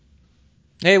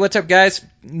Hey, what's up, guys?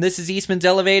 This is Eastman's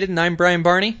Elevated, and I'm Brian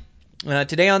Barney.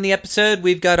 Today on the episode,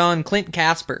 we've got on Clint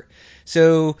Casper.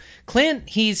 So, Clint,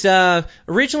 he's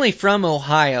originally from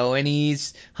Ohio, and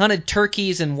he's hunted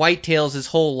turkeys and whitetails his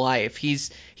whole life.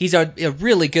 He's a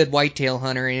really good whitetail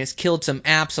hunter, and has killed some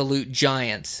absolute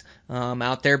giants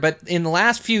out there. But in the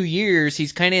last few years,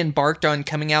 he's kind of embarked on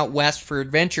coming out west for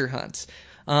adventure hunts.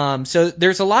 So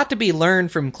there's a lot to be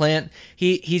learned from Clint.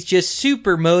 He's just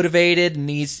super motivated, and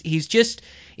he's just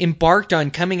embarked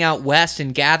on coming out west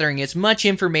and gathering as much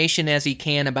information as he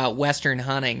can about western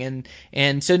hunting,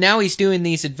 and so now he's doing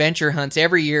these adventure hunts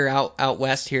every year out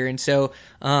west here, and so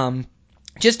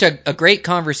just a great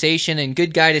conversation and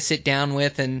good guy to sit down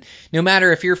with. And no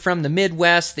matter if you're from the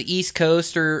Midwest, the East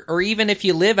Coast, or even if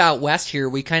you live out west here,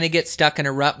 we kind of get stuck in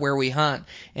a rut where we hunt.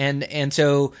 And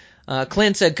so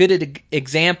Clint's a good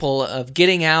example of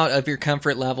getting out of your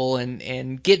comfort level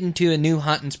and getting to a new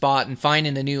hunting spot and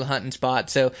finding a new hunting spot.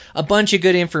 So a bunch of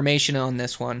good information on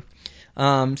this one.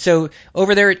 So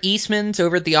over there at Eastman's,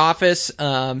 over at the office,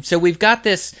 so we've got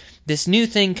this new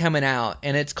thing coming out,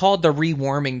 and it's called the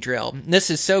rewarming drill. This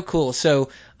is so cool. So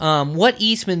what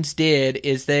Eastman's did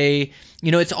is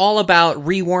it's all about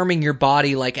rewarming your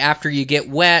body, like after you get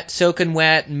wet, soaking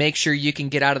wet, and make sure you can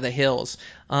get out of the hills.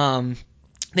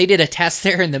 They did a test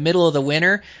there in the middle of the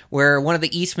winter where one of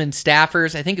the Eastman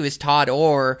staffers, I think it was Todd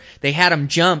Orr, they had him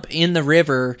jump in the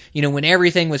river, when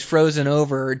everything was frozen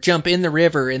over, jump in the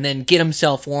river and then get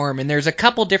himself warm. And there's a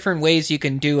couple different ways you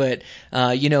can do it,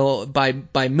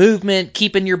 by movement,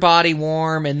 keeping your body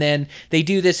warm. And then they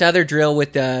do this other drill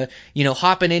with,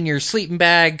 hopping in your sleeping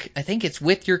bag. I think it's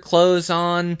with your clothes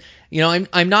on.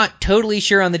 I'm not totally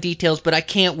sure on the details, but I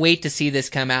can't wait to see this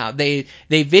come out. They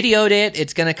videoed it.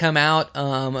 It's going to come out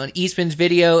on Eastman's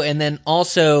Video, and then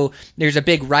also there's a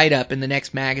big write-up in the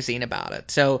next magazine about it.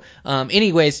 So,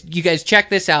 anyways, you guys check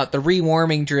this out, the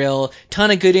rewarming drill. Ton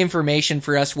of good information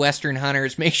for us Western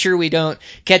hunters. Make sure we don't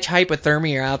catch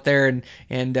hypothermia out there and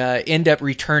end up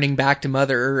returning back to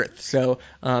Mother Earth. So,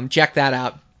 check that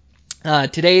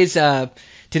out. Today's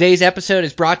episode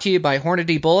is brought to you by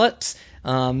Hornady Bullets.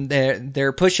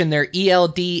 They're pushing their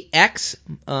ELD-X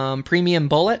premium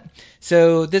bullet.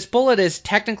 So this bullet is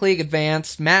technically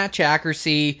advanced, match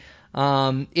accuracy.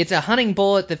 It's a hunting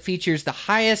bullet that features the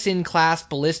highest in-class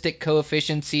ballistic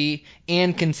coefficiency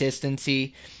and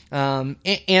consistency.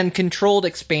 And controlled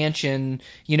expansion,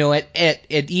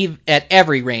 at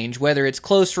every range, whether it's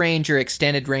close range or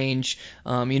extended range,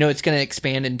 it's going to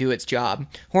expand and do its job.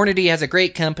 Hornady has a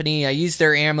great company. I use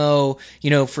their ammo,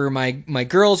 for my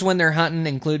girls when they're hunting,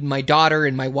 including my daughter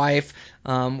and my wife.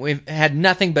 We've had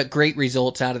nothing but great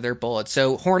results out of their bullets.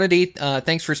 So Hornady,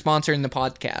 thanks for sponsoring the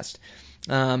podcast.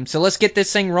 So let's get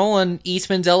this thing rolling.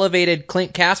 Eastman's Elevated,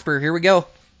 Clint Casper. Here we go.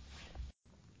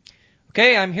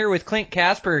 Okay, I'm here with Clint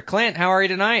Casper. Clint, how are you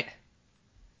tonight?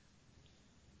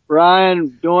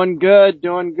 Brian, doing good.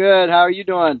 How are you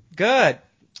doing? Good.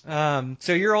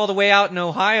 So you're all the way out in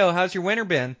Ohio. How's your winter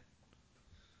been?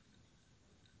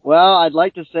 Well, I'd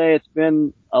like to say it's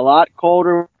been a lot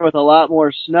colder with a lot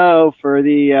more snow for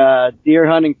the deer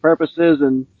hunting purposes,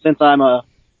 and since I'm a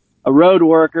road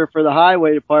worker for the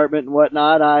highway department and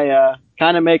whatnot, I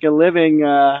kind of make a living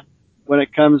when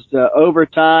it comes to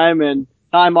overtime and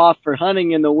time off for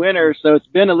hunting in the winter, so it's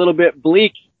been a little bit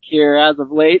bleak here as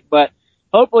of late, but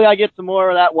hopefully I get some more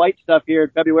of that white stuff here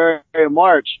in February and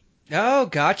March. Oh,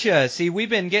 gotcha. See, we've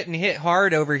been getting hit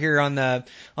hard over here on the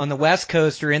West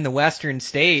Coast or in the western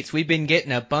states. We've been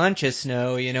getting a bunch of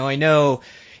snow. I know,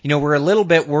 we're a little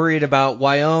bit worried about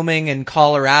Wyoming and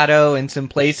Colorado and some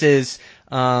places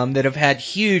that have had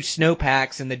huge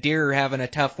snowpacks, and the deer are having a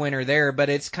tough winter there. But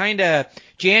it's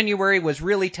January was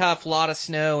really tough, a lot of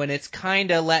snow, and it's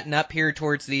kind of letting up here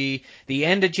towards the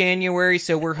end of January.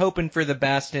 So we're hoping for the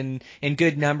best and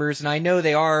good numbers. And I know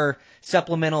they are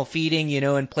supplemental feeding,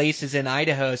 in places in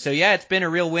Idaho. So yeah, it's been a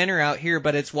real winter out here,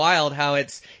 but it's wild how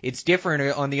it's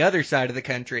different on the other side of the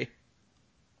country.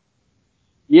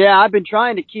 Yeah, I've been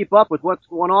trying to keep up with what's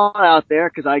going on out there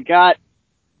because I got,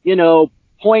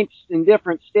 points in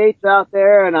different states out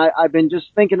there, and I've been just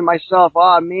thinking to myself,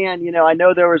 oh man, I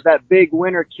know there was that big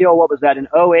winter kill, what was that, in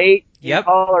 '08 in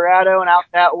Colorado and out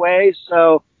that way,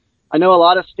 so I know a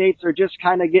lot of states are just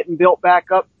kind of getting built back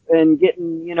up and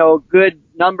getting, good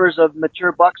numbers of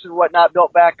mature bucks and whatnot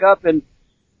built back up, and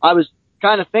I was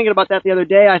kind of thinking about that the other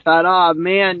day. I thought, oh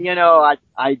man,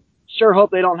 I sure hope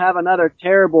they don't have another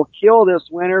terrible kill this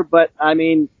winter, but I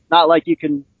mean, not like you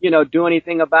can, do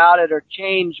anything about it or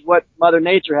change what Mother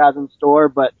Nature has in store.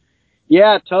 But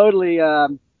yeah, totally,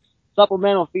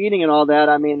 supplemental feeding and all that.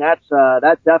 I mean, that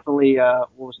definitely,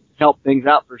 will help things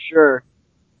out for sure.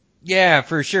 Yeah,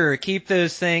 for sure. Keep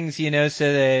those things,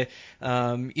 so they,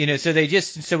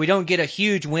 so we don't get a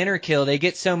huge winter kill. They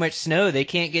get so much snow, they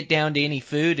can't get down to any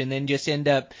food and then just end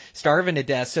up starving to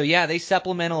death. So yeah, they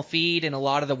supplemental feed in a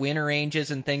lot of the winter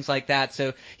ranges and things like that.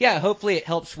 So yeah, hopefully it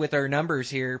helps with our numbers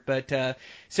here. But,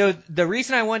 so the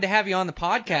reason I wanted to have you on the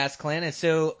podcast, Clint, is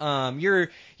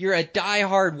you're a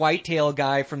diehard whitetail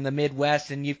guy from the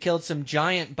Midwest, and you've killed some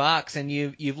giant bucks, and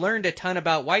you've learned a ton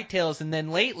about whitetails. And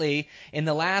then lately, in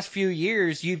the last few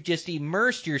years, you've just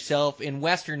immersed yourself in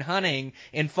Western hunting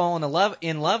and fallen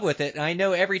in love with it. And I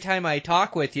know every time I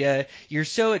talk with you, you're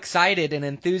so excited and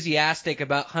enthusiastic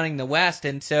about hunting the West.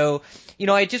 And so,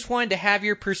 I just wanted to have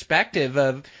your perspective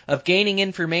of gaining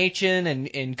information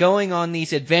and going on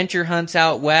these adventure hunts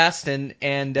out west, and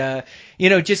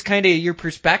just kind of your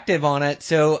perspective on it.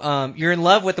 So you're in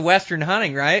love with the Western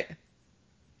hunting, right?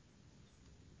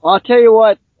 Well, I'll tell you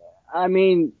what, I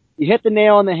mean, you hit the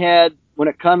nail on the head when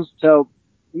it comes to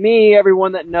me.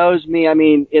 Everyone that knows me, I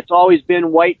mean, it's always been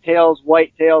whitetails,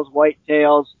 whitetails,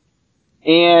 whitetails.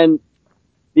 And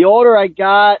the older I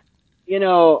got,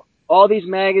 all these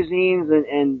magazines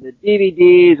and the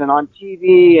DVDs and on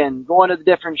TV and going to the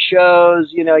different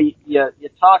shows, you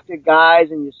talk to guys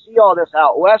and you see all this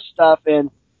out west stuff. And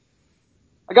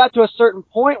I got to a certain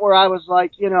point where I was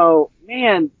like,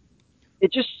 man,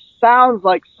 it just sounds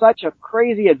like such a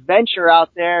crazy adventure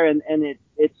out there. And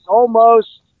it's almost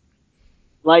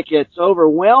like it's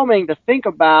overwhelming to think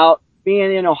about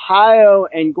being in Ohio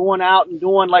and going out and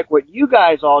doing like what you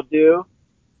guys all do.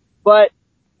 But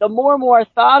the more and more I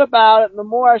thought about it, and the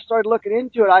more I started looking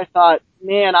into it, I thought,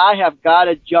 man, I have got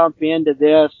to jump into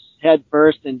this head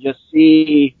first and just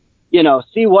see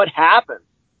what happens.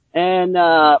 And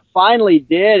finally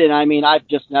did, and I mean, I've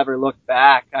just never looked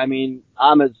back. I mean,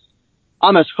 I'm as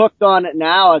hooked on it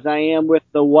now as I am with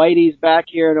the whiteys back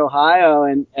here in Ohio.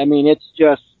 And I mean, it's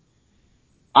just,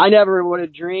 I never would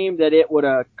have dreamed that it would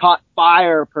have caught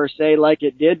fire per se like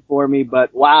it did for me,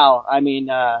 but wow, I mean,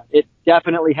 it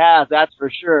definitely has, that's for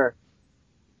sure.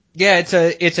 Yeah,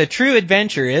 it's a true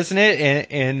adventure, isn't it?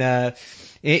 And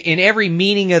in every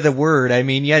meaning of the word. I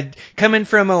mean, coming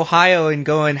from Ohio and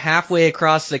going halfway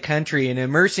across the country and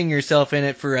immersing yourself in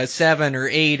it for a 7 or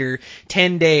 8 or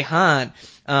 10-day hunt.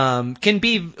 Can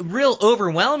be real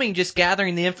overwhelming just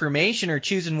gathering the information or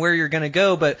choosing where you're going to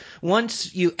go. But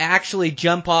once you actually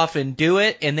jump off and do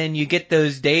it, and then you get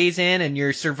those days in and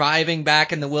you're surviving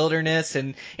back in the wilderness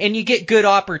and you get good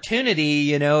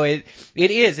opportunity,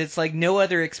 it's like no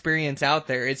other experience out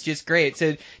there. It's just great.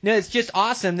 So, no, it's just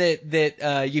awesome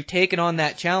that you've taken on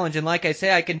that challenge. And like I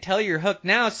say, I can tell you're hooked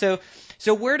now.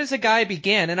 So where does a guy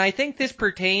begin? And I think this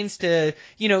pertains to,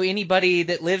 anybody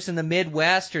that lives in the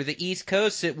Midwest or the East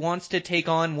Coast that wants to take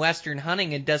on Western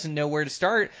hunting and doesn't know where to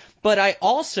start. But I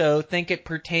also think it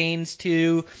pertains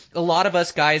to a lot of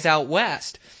us guys out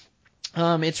west.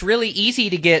 It's really easy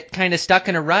to get kind of stuck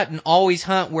in a rut and always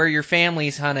hunt where your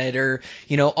family's hunted, or,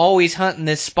 always hunt in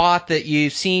this spot that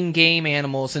you've seen game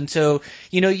animals. And so,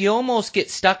 you almost get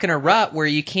stuck in a rut where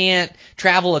you can't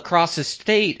travel across the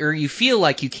state, or you feel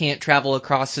like you can't travel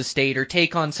across the state or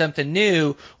take on something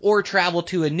new or travel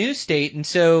to a new state. And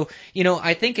so,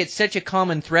 I think it's such a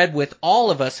common thread with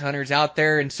all of us hunters out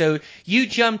there. And so you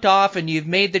jumped off and you've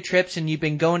made the trips and you've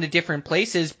been going to different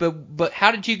places, but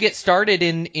how did you get started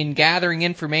in gathering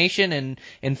information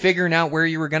and figuring out where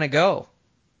you were going to go?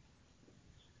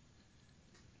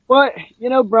 Well,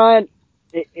 Brian,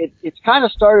 it's kind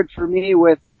of started for me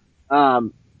with,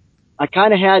 I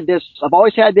kind of had I've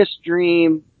always had this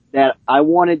dream that I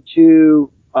wanted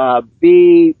to,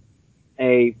 be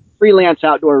a freelance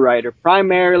outdoor writer,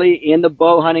 primarily in the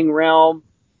bow hunting realm.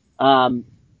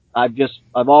 I've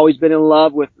always been in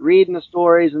love with reading the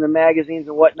stories and the magazines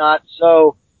and whatnot.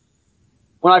 So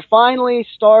when I finally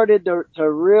started to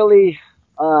really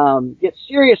get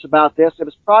serious about this, it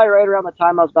was probably right around the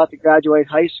time I was about to graduate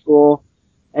high school.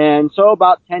 And so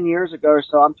about 10 years ago or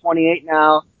so, I'm 28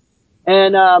 now.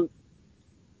 And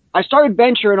I started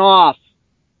venturing off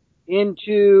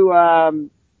into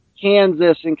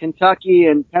Kansas and Kentucky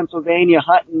and Pennsylvania,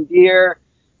 hunting deer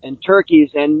and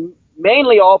turkeys, and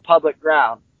mainly all public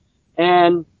ground.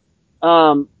 And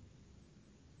I'm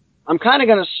kind of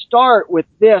going to start with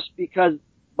this because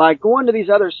by going to these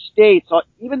other states,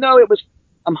 even though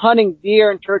I'm hunting deer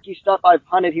and turkey stuff I've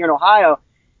hunted here in Ohio,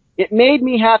 it made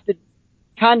me have to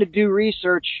kind of do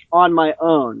research on my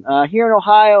own. Here in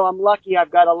Ohio, I'm lucky. I've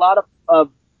got a lot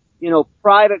of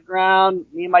private ground.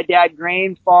 Me and my dad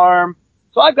grain farm.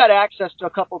 So I've got access to a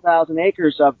couple thousand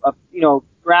acres of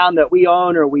ground that we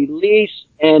own or we lease.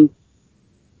 And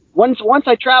once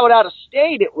I traveled out of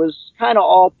state, it was kind of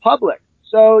all public.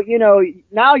 So, you know,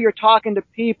 now you're talking to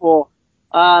people,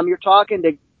 you're talking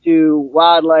to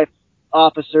wildlife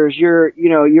officers, you're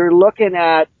looking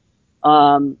at,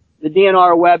 the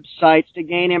DNR websites to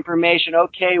gain information.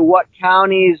 Okay, what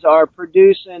counties are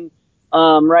producing,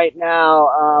 right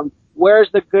now? Where's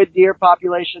the good deer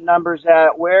population numbers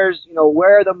at? Where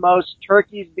are the most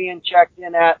turkeys being checked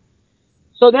in at?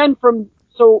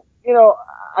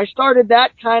 I started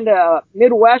that kind of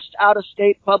Midwest out of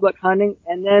state public hunting,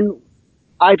 and then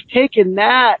I've taken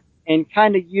that and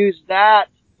kind of used that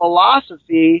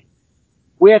philosophy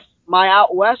with my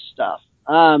out west stuff.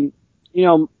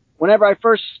 Whenever I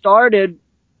first started,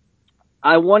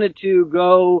 I wanted to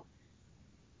go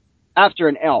after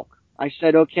an elk. I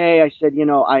said,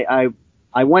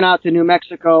 I went out to New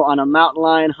Mexico on a mountain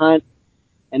lion hunt,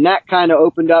 and that kind of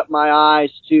opened up my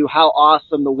eyes to how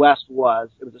awesome the West was.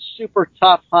 It was a super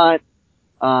tough hunt.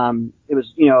 It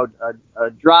was, a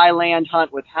dry land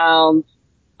hunt with hounds.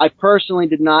 I personally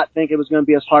did not think it was going to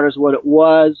be as hard as what it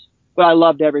was, but I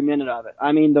loved every minute of it.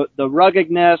 I mean, the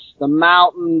ruggedness, the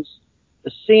mountains,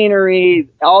 the scenery,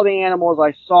 all the animals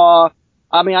I saw.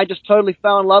 I mean, I just totally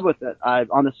fell in love with it.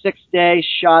 On the 6th day,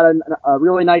 shot a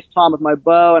really nice tom with my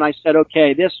bow, and I said,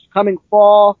 okay, this coming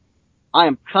fall, I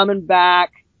am coming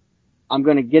back. I'm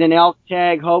going to get an elk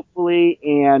tag, hopefully,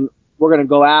 and we're going to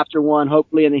go after one,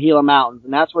 hopefully, in the Gila Mountains.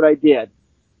 And that's what I did.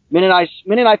 Minute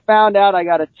I found out I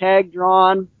got a tag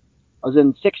drawn, I was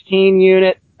in 16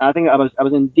 unit. I think I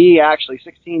was in D, actually,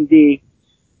 16D.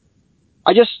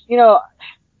 I just,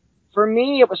 for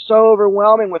me, it was so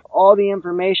overwhelming with all the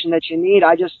information that you need.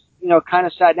 I just, kind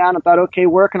of sat down and thought, okay,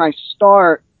 where can I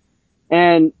start?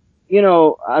 And,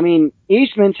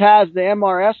 Eastman's has the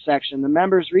MRS section, the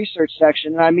members research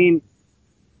section. And I mean,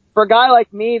 for a guy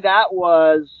like me, that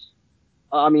was,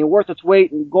 worth its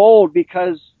weight in gold,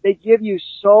 because they give you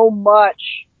so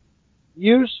much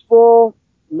useful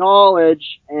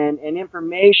knowledge and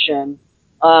information,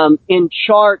 in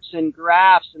charts and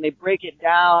graphs, and they break it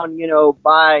down,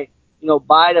 by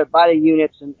the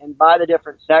units and by the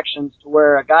different sections, to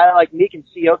where a guy like me can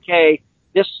see, okay,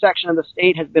 this section of the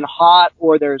state has been hot,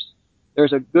 or there's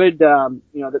a good,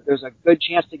 there's a good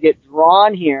chance to get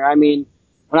drawn here. I mean,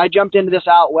 when I jumped into this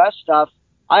out west stuff,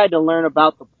 I had to learn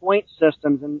about the point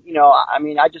systems, and,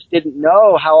 I just didn't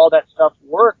know how all that stuff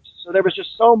worked. So there was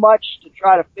just so much to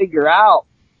try to figure out,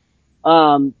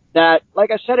 that,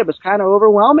 like I said, it was kind of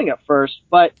overwhelming at first,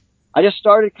 but I just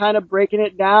started kind of breaking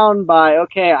it down by,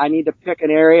 okay, I need to pick an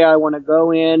area I want to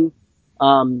go in.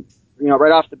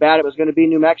 Right off the bat, it was going to be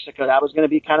New Mexico. That was going to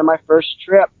be kind of my first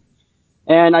trip.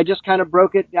 And I just kind of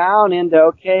broke it down into,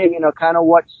 okay, kind of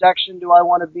what section do I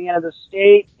want to be in of the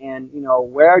state, and,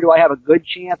 where do I have a good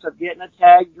chance of getting a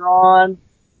tag drawn?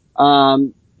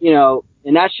 And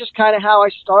that's just kind of how I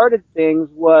started things,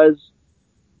 was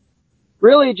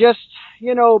really just,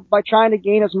 by trying to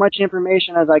gain as much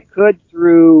information as I could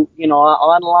through,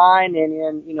 online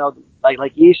and in,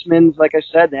 like Eastman's, like I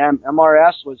said, the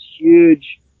MRS was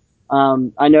huge.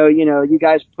 I know, you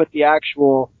guys put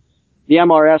the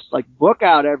MRS book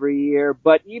out every year,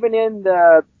 but even in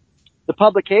the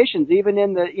publications, even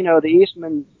in the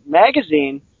Eastman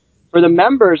magazine for the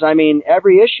members, I mean,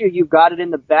 every issue you've got it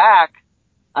in the back.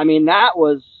 I mean, that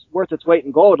was worth its weight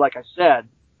in gold, like I said,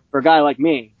 for a guy like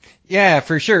me. Yeah,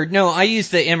 for sure. No, I use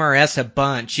the MRS a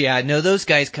bunch. Yeah, no, those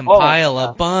guys compile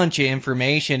a bunch of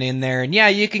information in there. And yeah,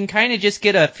 you can kind of just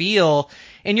get a feel.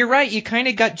 And you're right, you kind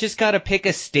of just got to pick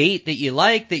a state that you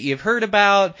like, that you've heard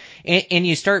about, and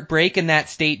you start breaking that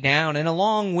state down. And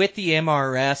along with the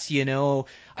MRS,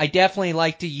 I definitely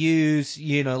like to use,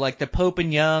 like the Pope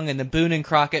and Young and the Boone and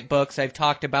Crockett books. I've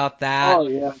talked about that. Oh,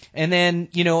 yeah. And then,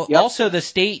 also the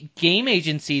state game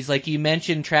agencies, like you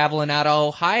mentioned, traveling out of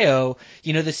Ohio,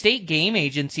 the state game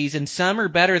agencies, and some are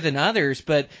better than others,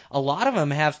 but a lot of them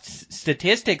have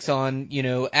statistics on,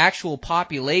 actual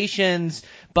populations,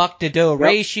 buck to doe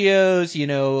ratios,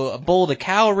 bull to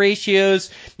cow ratios,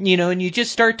 and you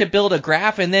just start to build a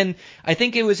graph. And then I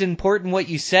think it was important what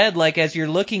you said, like as you're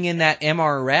looking in that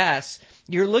MRS,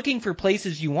 you're looking for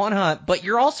places you want to hunt, but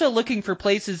you're also looking for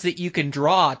places that you can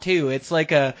draw too. It's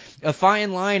like a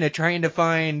fine line of trying to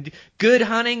find good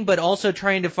hunting, but also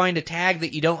trying to find a tag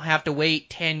that you don't have to wait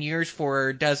 10 years for or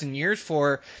a dozen years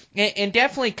for. And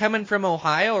definitely coming from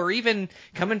Ohio, or even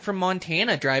coming from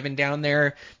Montana, driving down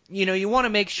there, you want to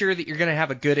make sure that you're going to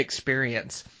have a good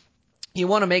experience. You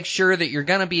want to make sure that you're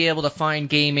going to be able to find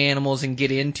game animals and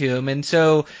get into them. And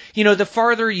so, the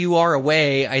farther you are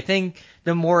away, I think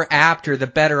the more apt or the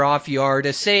better off you are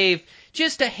to save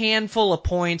just a handful of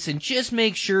points and just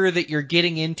make sure that you're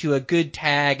getting into a good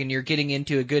tag and you're getting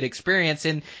into a good experience.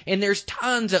 And there's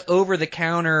tons of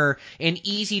over-the-counter and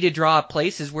easy-to-draw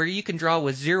places where you can draw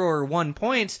with 0 or 1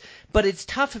 points, but it's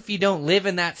tough if you don't live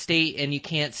in that state and you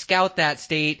can't scout that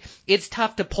state. It's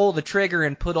tough to pull the trigger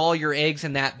and put all your eggs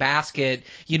in that basket,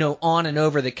 on and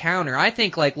over the counter. I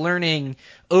think like learning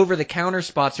over the counter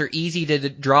spots are easy to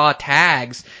draw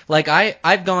tags. Like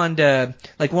I've gone to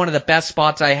like one of the best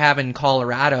spots I have in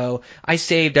Colorado. I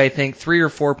saved I think 3 or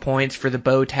 4 points for the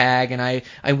bow tag, and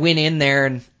I went in there,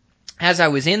 and as I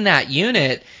was in that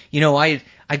unit,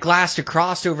 I glassed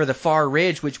across over the far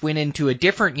ridge, which went into a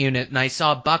different unit, and I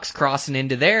saw bucks crossing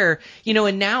into there,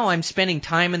 and now I'm spending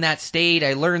time in that state.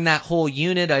 I learned that whole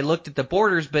unit. I looked at the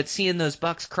borders, but seeing those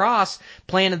bucks cross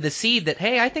planted the seed that,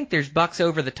 hey, I think there's bucks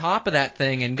over the top of that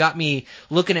thing, and got me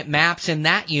looking at maps in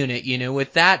that unit,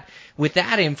 with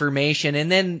that information. And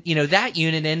then, that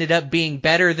unit ended up being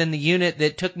better than the unit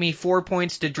that took me 4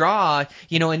 points to draw,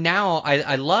 and now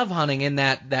I love hunting in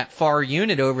that far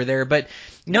unit over there. But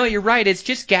no, you're right. It's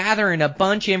just gathering a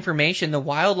bunch of information. The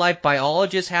wildlife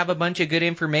biologists have a bunch of good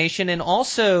information. And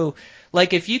also,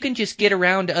 like, if you can just get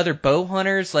around to other bow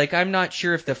hunters, like, I'm not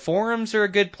sure if the forums are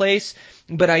a good place,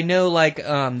 but I know, like,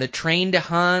 the Train to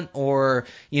Hunt or,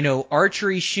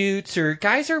 archery shoots, or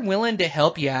guys are willing to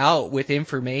help you out with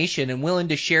information and willing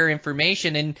to share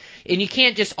information. And you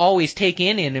can't just always take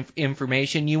in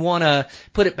information. You want to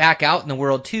put it back out in the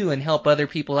world, too, and help other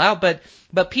people out. But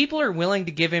people are willing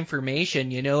to give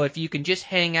information, if you can just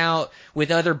hang out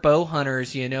with other bow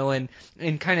hunters, and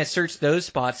kind of search those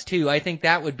spots, too. I think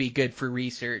that would be good for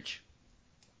research.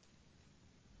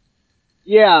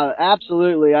 Yeah,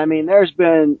 absolutely. I mean, there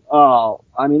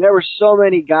were so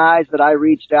many guys that I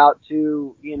reached out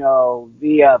to,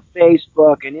 via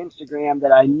Facebook and Instagram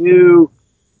that I knew,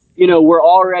 were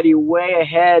already way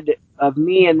ahead of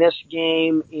me in this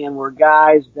game, and were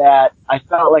guys that I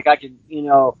felt like I could,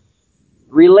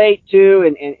 relate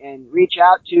to and reach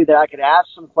out to, that I could ask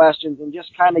some questions and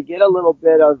just kind of get a little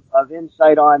bit of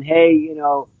insight on, hey,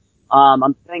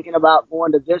 I'm thinking about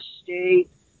going to this state,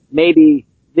 maybe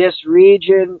this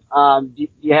region. Do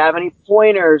you have any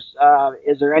pointers?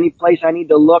 Is there any place I need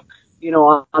to look,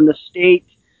 on the state,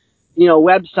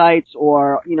 websites,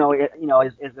 or,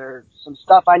 is there some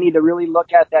stuff I need to really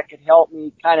look at that could help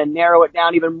me kind of narrow it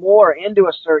down even more into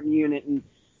a certain unit? And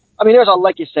I mean,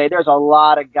 like you say, there's a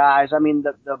lot of guys. I mean,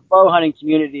 the bow hunting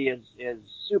community is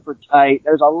super tight.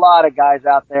 There's a lot of guys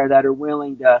out there that are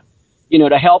willing to,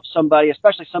 to help somebody,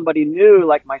 especially somebody new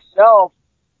like myself,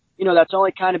 that's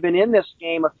only kind of been in this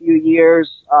game a few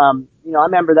years. I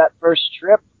remember that first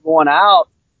trip going out.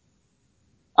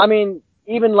 I mean,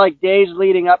 even like days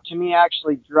leading up to me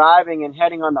actually driving and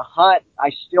heading on the hunt,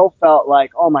 I still felt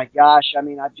like, oh my gosh, I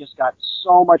mean, I've just got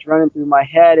so much running through my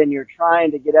head, and you're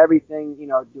trying to get everything,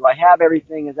 do I have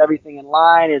everything? Is everything in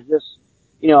line? Is this,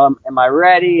 am I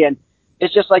ready? And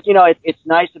it's just like, it's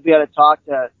nice to be able to talk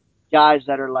to guys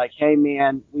that are like, hey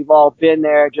man, we've all been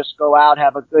there. Just go out,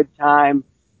 have a good time,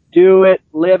 do it,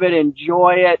 live it,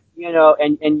 enjoy it,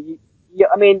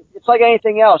 I mean, it's like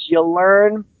anything else. You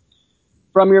learn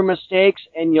from your mistakes,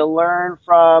 and you learn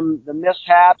from the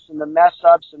mishaps and the mess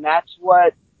ups, and that's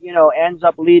what, ends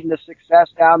up leading to success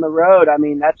down the road. I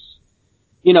mean, that's,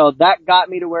 that got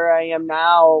me to where I am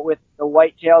now with the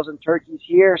whitetails and turkeys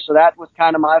here. So that was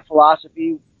kind of my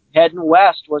philosophy heading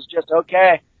west, was just,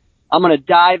 okay, I'm going to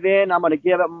dive in. I'm going to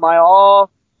give it my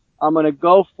all. I'm going to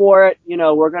go for it.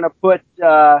 We're going to put,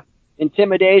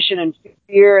 intimidation and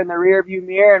fear in the rear view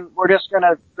mirror, and we're just going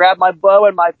to grab my bow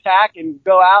and my pack and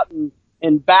go out and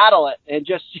battle it and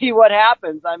just see what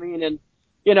happens. I mean, and,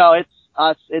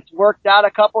 it's worked out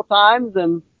a couple times,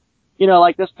 and,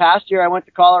 like this past year I went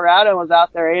to Colorado and was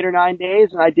out there 8 or 9 days,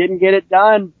 and I didn't get it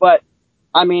done, but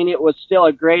I mean, it was still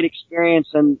a great experience,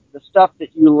 and the stuff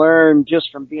that you learn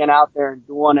just from being out there and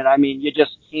doing it, I mean, you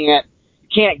just can't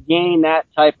gain that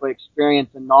type of experience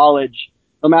and knowledge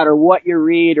no matter what you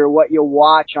read or what you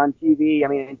watch on TV. I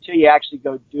mean, until you actually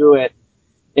go do it,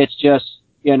 it's just,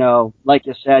 like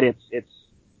you said,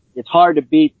 it's hard to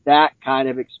beat that kind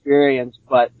of experience,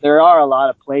 but there are a lot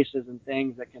of places and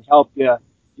things that can help you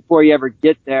before you ever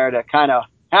get there to kind of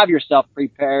have yourself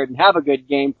prepared and have a good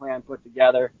game plan put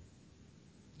together.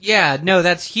 Yeah, no,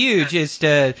 that's huge. Is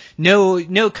to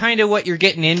know kind of what you're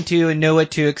getting into and know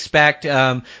what to expect.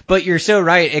 But you're so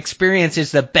right. Experience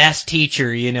is the best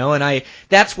teacher, and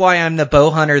that's why I'm the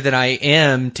bow hunter that I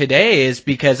am today, is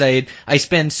because I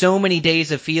spend so many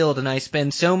days afield, and I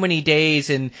spend so many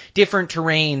days in different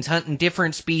terrains hunting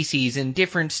different species in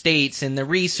different states, and the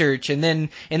research, and then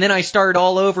I start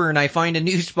all over and I find a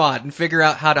new spot and figure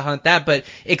out how to hunt that. But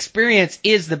experience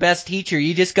is the best teacher.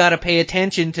 You just got to pay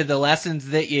attention to the lessons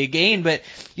that you gain. But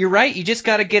you're right, you just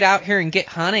got to get out here and get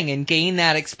hunting and gain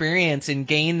that experience and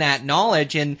gain that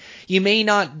knowledge. And you may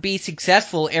not be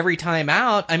successful every time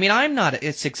out. I mean, I'm not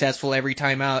as successful every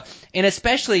time out, and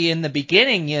especially in the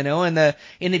beginning, in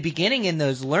the beginning, in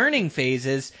those learning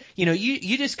phases,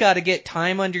 you just got to get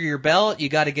time under your belt. You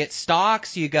got to get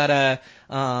stocks. You got to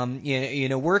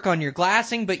work on your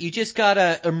glassing, but you just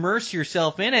gotta immerse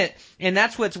yourself in it. And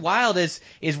that's what's wild is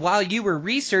while you were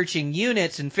researching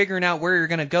units and figuring out where you're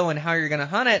gonna go and how you're gonna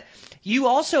hunt it, you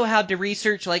also had to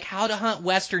research like how to hunt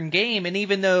Western game. And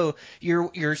even though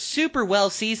you're super well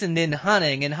seasoned in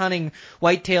hunting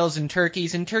whitetails and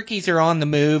turkeys are on the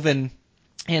move and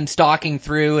stalking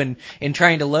through and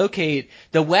trying to locate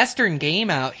the Western game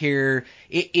out here,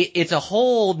 it's a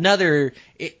whole nother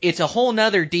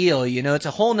deal, it's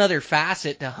a whole nother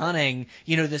facet to hunting,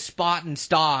 the spot and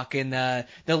stalk and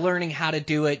the learning how to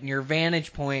do it and your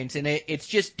vantage points, and it's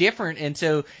just different. And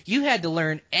so you had to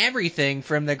learn everything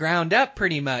from the ground up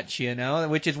pretty much,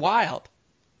 which is wild.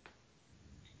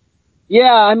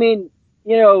 Yeah, I mean,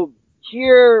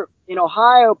 here in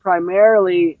Ohio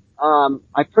primarily,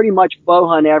 I pretty much bow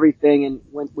hunt everything, and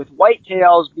with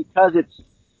whitetails, because it's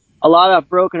a lot of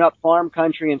broken up farm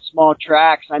country and small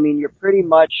tracts, I mean, you're pretty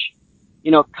much,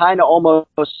 kind of almost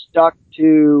stuck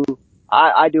to,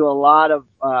 I do a lot of,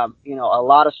 a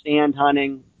lot of stand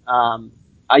hunting.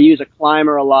 I use a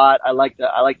climber a lot. I like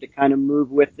to kind of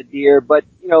move with the deer, but,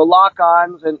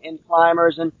 lock-ons and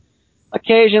climbers and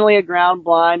occasionally a ground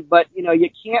blind, but, you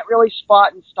can't really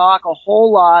spot and stalk a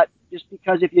whole lot, just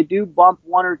because if you do bump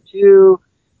one or two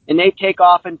and they take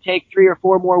off and take 3 or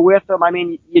 4 more with them, I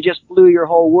mean, you just blew your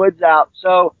whole woods out.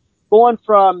 So going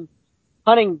from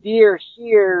hunting deer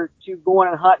here to going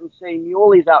and hunting, say,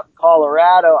 muleys out in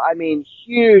Colorado, I mean,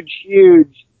 huge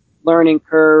learning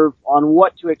curve on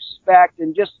what to expect,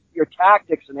 and just your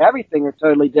tactics and everything are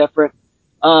totally different.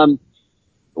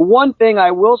 One thing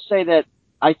I will say that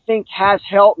I think has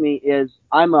helped me is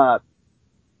I'm a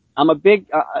big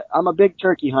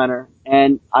turkey hunter,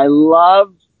 and I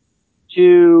love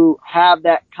to have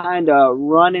that kind of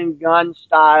run and gun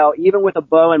style, even with a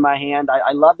bow in my hand.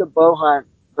 I love to bow hunt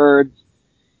birds,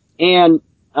 and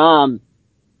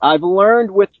I've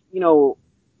learned with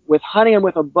hunting them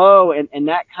with a bow and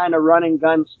that kind of run and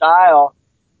gun style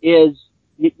is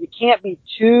you can't be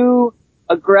too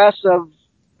aggressive,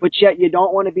 but yet you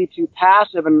don't want to be too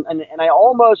passive. And I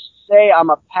almost say I'm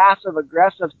a passive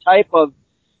aggressive type of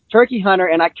turkey hunter,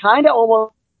 and I kind of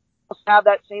almost have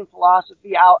that same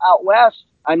philosophy out west.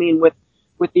 I mean,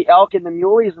 with the elk and the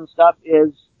muleys and stuff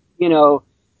is,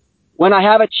 when I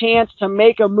have a chance to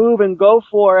make a move and go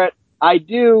for it, I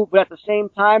do, but at the same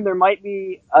time, there might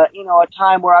be, a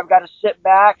time where I've got to sit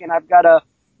back and I've got to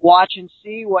watch and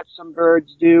see what some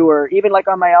birds do. Or even like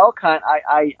on my elk hunt,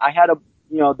 I had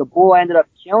the bull I ended up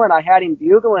killing. I had him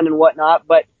bugling and whatnot,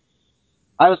 but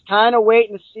I was kind of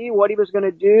waiting to see what he was going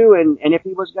to do, and if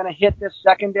he was going to hit this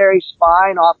secondary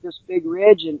spine off this big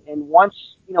ridge. And once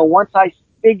I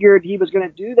figured he was going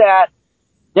to do that,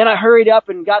 then I hurried up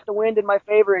and got the wind in my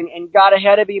favor and got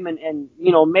ahead of him and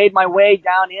made my way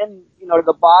down in, to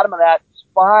the bottom of that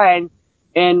spine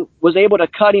and was able to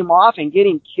cut him off and get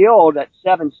him killed at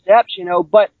 7 steps,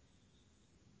 but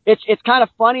it's kind of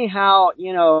funny how,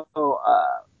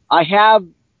 I have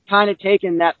kind of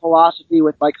taken that philosophy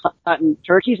with like hunting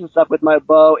turkeys and stuff with my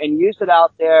bow and used it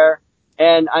out there.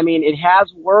 And I mean, it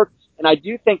has worked. And I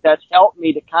do think that's helped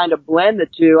me to kind of blend the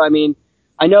two. I mean,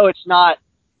 I know it's not,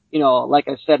 like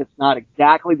I said, it's not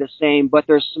exactly the same, but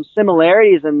there's some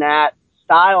similarities in that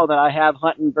style that I have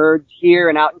hunting birds here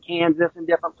and out in Kansas and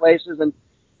different places. And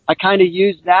I kind of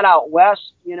use that out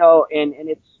west, and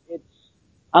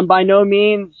I'm by no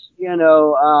means,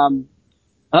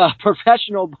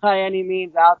 professional by any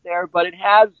means out there, but it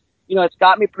has, it's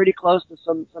got me pretty close to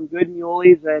some good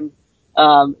muleys. And,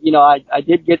 I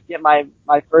did get my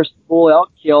first bull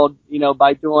elk killed,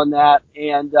 by doing that.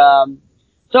 And,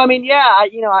 so, I mean, yeah,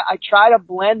 I try to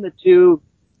blend the two.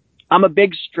 I'm a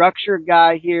big structure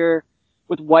guy here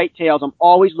with whitetails. I'm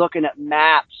always looking at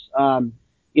maps,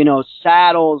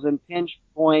 saddles and pinch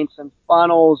points and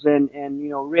funnels and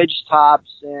ridge tops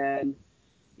and,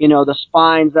 the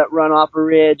spines that run off a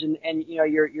ridge and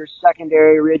your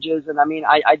secondary ridges. And I mean,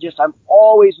 I'm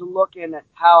always looking at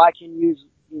how I can use,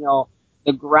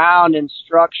 the ground and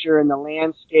structure and the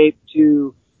landscape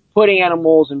to put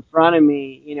animals in front of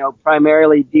me,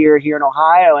 primarily deer here in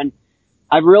Ohio. And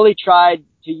I've really tried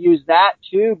to use that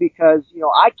too because,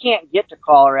 I can't get to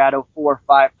Colorado 4 or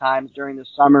 5 times during the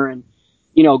summer and,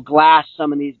 glass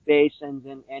some of these basins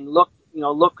and look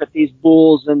at these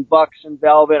bulls and bucks and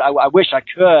velvet. I wish I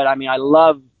could. I mean, I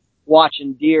love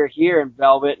watching deer here in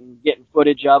velvet and getting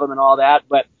footage of them and all that,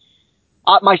 but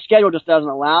my schedule just doesn't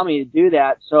allow me to do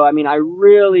that. So, I mean, I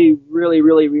really, really,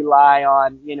 really rely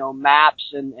on,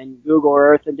 maps and Google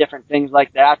Earth and different things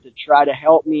like that to try to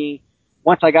help me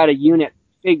once I got a unit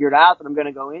figured out that I'm going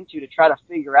to go into to try to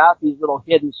figure out these little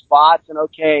hidden spots and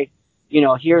okay,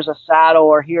 here's a saddle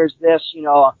or here's this,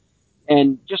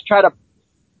 and just try to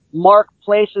mark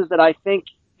places that I think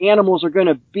animals are going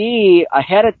to be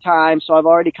ahead of time. So I've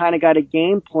already kind of got a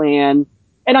game plan.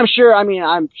 And I'm sure,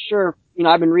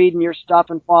 I've been reading your stuff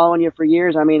and following you for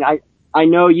years. I mean, I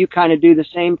know you kind of do the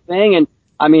same thing. And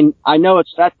I mean, I know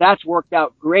that's worked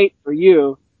out great for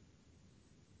you.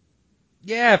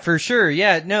 Yeah, for sure.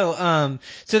 Yeah, no,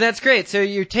 so that's great. So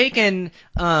you're taking,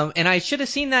 and I should have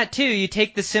seen that too. You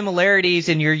take the similarities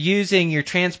and you're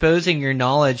transposing your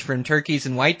knowledge from turkeys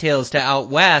and whitetails to out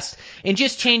west and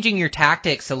just changing your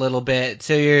tactics a little bit.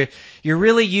 So you're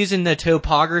really using the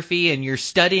topography and you're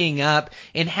studying up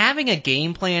and having a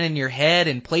game plan in your head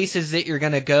and places that you're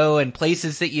going to go and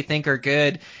places that you think are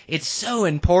good. It's so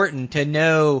important to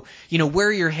know,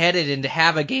 where you're headed and to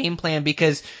have a game plan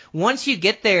because once you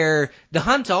get there, the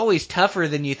hunt's always tougher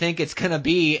than you think it's going to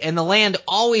be, and the land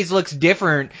always looks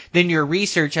different than your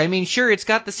research. I mean, sure, it's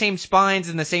got the same spines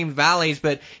and the same valleys,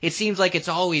 but it seems like it's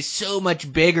always so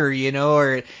much bigger,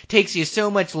 or it takes you so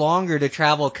much longer to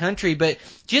travel country. But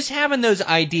just having those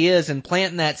ideas and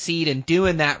planting that seed and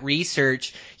doing that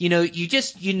research, you know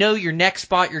your next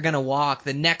spot you're going to walk,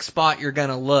 the next spot you're going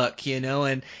to look,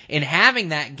 and having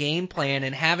that game plan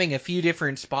and having a few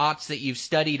different spots that you've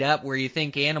studied up where you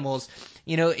think animals,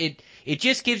 it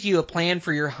just gives you a plan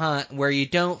for your hunt where you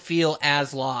don't feel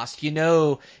as lost.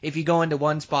 If you go into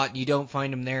one spot and you don't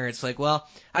find them there, it's like, well,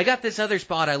 I got this other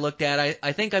spot I looked at.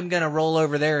 I think I'm going to roll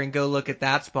over there and go look at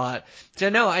that spot. So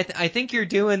no, I think you're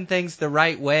doing things the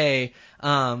right way.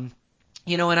 And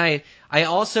I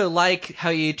also like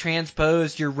how you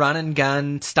transposed your run and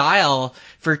gun style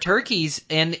for turkeys,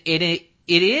 and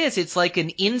it's like an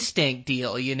instinct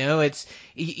deal,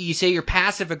 you say you're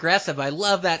passive aggressive. I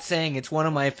love that saying. It's one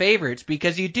of my favorites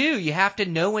because you have to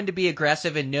know when to be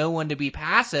aggressive and know when to be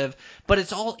passive, but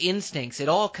it's all instincts. It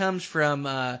all comes from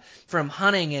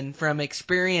hunting and from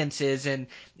experiences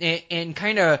and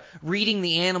kind of reading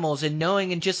the animals and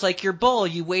knowing, and just like your bull,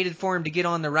 you waited for him to get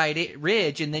on the right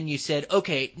ridge and then you said,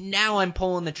 okay, now I'm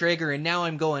pulling the trigger and now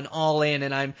I'm going all in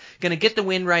and I'm going to get the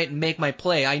wind right and make my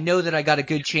play. I know that I got a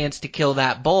good chance to kill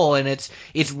that bull, and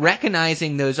it's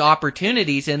recognizing those opportunities.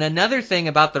 And another thing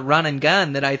about the run and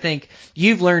gun that I think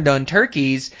you've learned on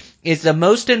turkeys is the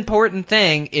most important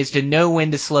thing is to know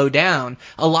when to slow down.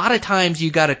 A lot of times you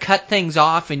got to cut things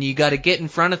off and you got to get in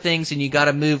front of things and you got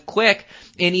to move quick.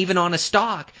 And even on a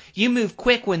stalk, you move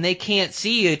quick when they can't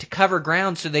see you to cover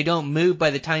ground so they don't move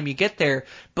by the time you get there.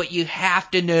 But you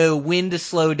have to know when to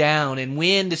slow down and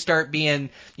when to start being,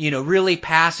 really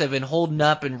passive and holding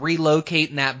up and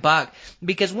relocating that buck.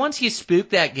 Because once you spook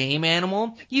that game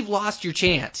animal, you've lost your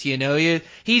chance.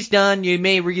 He's done. You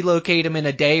may relocate him in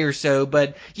a day or so,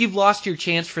 but you've lost your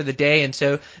chance for the day. And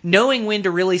so knowing when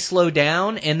to really slow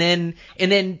down and then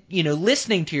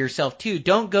listening to yourself too.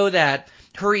 Don't go that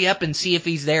hurry up and see if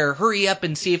he's there, hurry up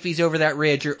and see if he's over that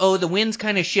ridge, or, oh, the wind's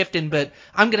kind of shifting, but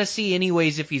I'm going to see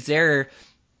anyways if he's there.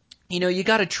 You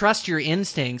got to trust your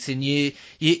instincts, and you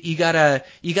got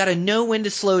to know when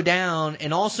to slow down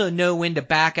and also know when to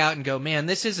back out and go, man,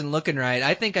 this isn't looking right.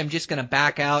 I think I'm just going to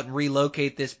back out and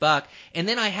relocate this buck. And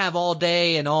then I have all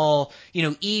day and all,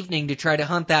 evening to try to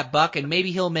hunt that buck, and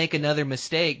maybe he'll make another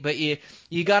mistake. But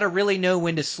you got to really know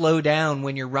when to slow down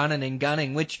when you're running and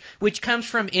gunning, which comes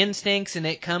from instincts, and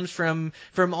it comes from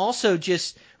also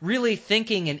just really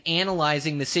thinking and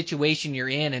analyzing the situation you're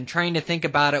in and trying to think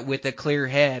about it with a clear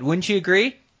head. Wouldn't you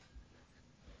agree?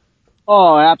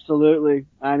 Oh, absolutely.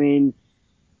 I mean,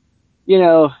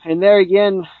 and there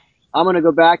again, I'm going to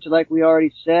go back to, like we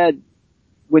already said,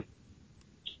 with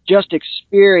just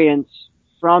experience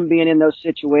from being in those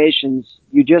situations.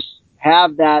 You just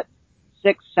have that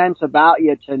sixth sense about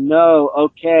you to know,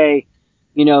 okay,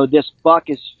 this buck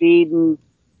is feeding,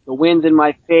 the wind's in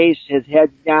my face, his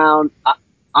head's down.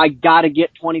 I got to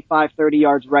get 25, 30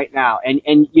 yards right now.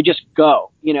 And you just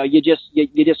go, you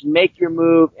just make your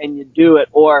move and you do it.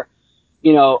 Or,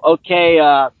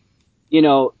 okay,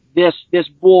 this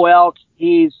bull elk,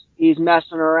 he's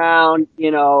messing around,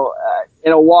 in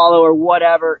a wallow or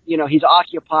whatever, he's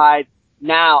occupied.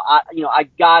 Now, I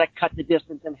gotta cut the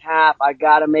distance in half. I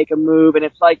gotta make a move. And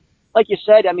it's like you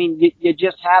said, I mean, you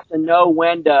just have to know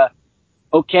when to,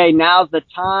 okay, now's the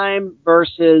time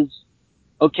versus,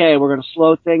 okay, we're going to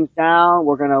slow things down.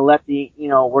 We're going to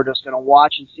we're just going to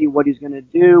watch and see what he's going to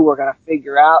do. We're going to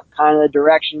figure out kind of the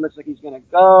direction he looks like he's going to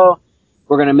go.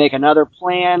 We're going to make another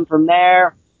plan from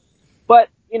there. But,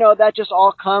 that just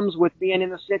all comes with being in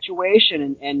the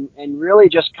situation and really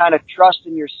just kind of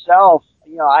trusting yourself.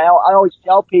 I always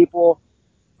tell people,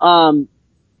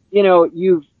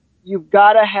 you've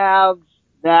got to have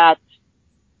that,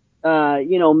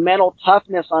 mental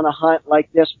toughness on a hunt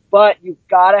like this, but you've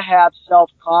got to have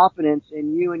self-confidence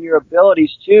in you and your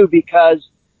abilities too, because,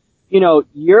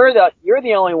 you're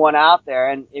the only one out there.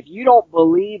 And if you don't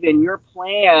believe in your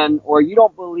plan or you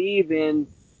don't believe in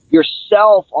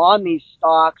yourself on these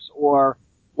stalks or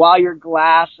while you're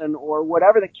glassing or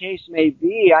whatever the case may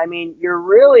be, I mean, you're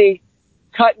really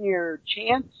cutting your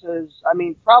chances. I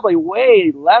mean, probably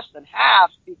way less than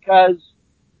half because,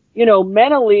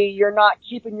 mentally you're not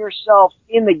keeping yourself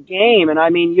in the game. And I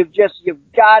mean, you've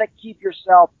got to keep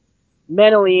yourself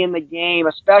mentally in the game,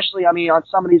 especially, I mean, on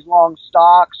some of these long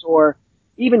stalks or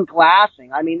even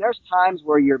glassing. I mean, there's times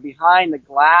where you're behind the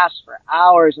glass for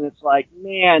hours and it's like,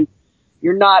 man,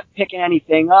 you're not picking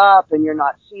anything up and you're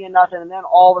not seeing nothing. And then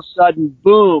all of a sudden,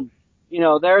 boom,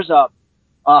 there's a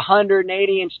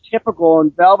 180-inch typical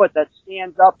in velvet that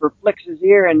stands up or flicks his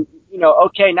ear and,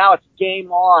 okay, now it's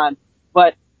game on.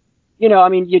 But, I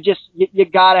mean, you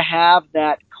gotta have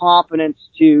that confidence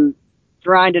to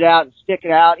grind it out and stick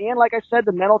it out. And like I said,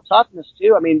 the mental toughness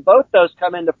too. I mean, both those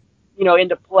come into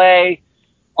play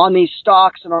on these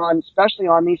stalks and especially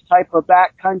on these type of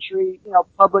backcountry,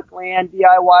 public land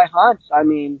DIY hunts. I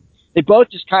mean, they both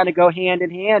just kind of go hand in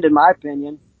hand, in my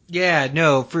opinion. Yeah,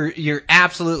 no, you're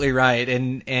absolutely right.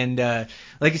 And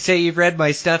like you say, you've read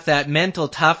my stuff, that mental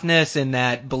toughness and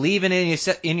that believing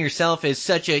in yourself is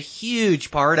such a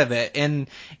huge part of it. And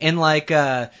like,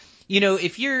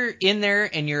 if you're in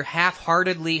there and you're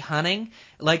half-heartedly hunting,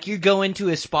 like you go into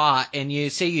a spot and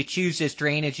you say you choose this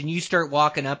drainage and you start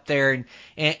walking up there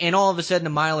and all of a sudden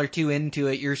a mile or two into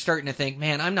it, you're starting to think,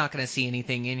 man, I'm not going to see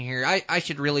anything in here. I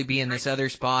should really be in this other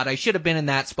spot. I should have been in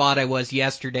that spot I was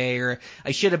yesterday, or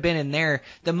I should have been in there.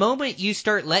 The moment you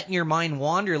start letting your mind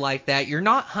wander like that, you're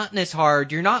not hunting as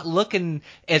hard. You're not looking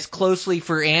as closely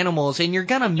for animals, and you're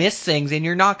going to miss things, and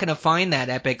you're not going to find that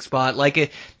epic spot. Like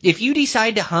if you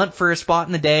decide to hunt for a spot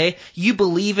in the day, you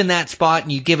believe in that spot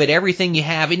and you give it everything you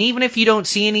have. And even if you don't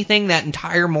see anything that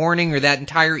entire morning or that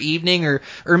entire evening or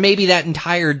maybe that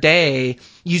entire day,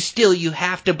 you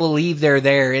have to believe they're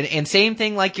there. And same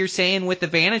thing like you're saying with the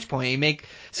vantage point. You make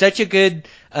such a good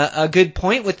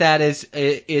point with that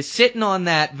is sitting on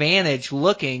that vantage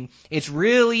looking. It's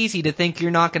real easy to think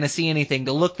you're not going to see anything,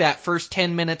 to look that first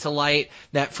 10 minutes of light,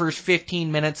 that first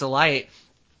 15 minutes of light.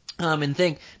 And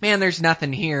think, man, there's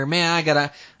nothing here. Man, I'm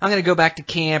gonna go back to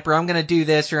camp, or I'm gonna do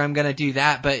this, or I'm gonna do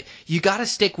that. But you gotta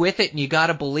stick with it, and you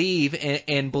gotta believe,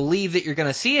 and believe that you're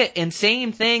gonna see it. And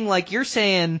same thing, like you're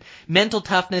saying, mental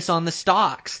toughness on the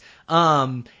stalks.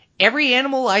 Every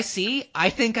animal I see,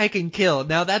 I think I can kill.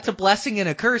 Now, that's a blessing and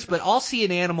a curse, but I'll see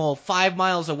an animal 5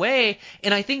 miles away,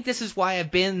 and I think this is why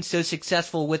I've been so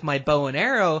successful with my bow and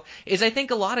arrow, is I think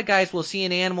a lot of guys will see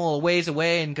an animal a ways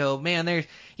away and go, man, there's,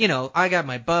 I got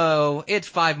my bow, it's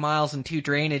 5 miles and 2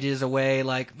 drainages away,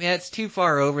 like, man, it's too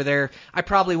far over there, I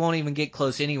probably won't even get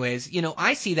close anyways.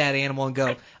 I see that animal and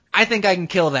go, I think I can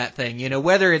kill that thing,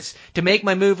 whether it's to make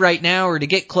my move right now or to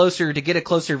get closer, to get a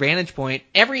closer vantage point.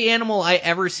 Every animal I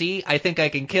ever see, I think I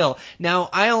can kill. Now,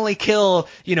 I only kill,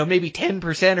 maybe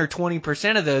 10% or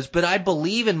 20% of those, but I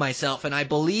believe in myself and I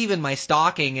believe in my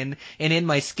stalking and in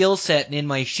my skill set and in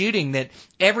my shooting that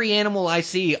every animal I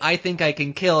see, I think I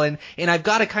can kill. And I've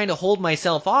got to kind of hold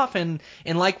myself off. And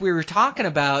like we were talking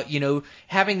about,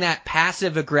 having that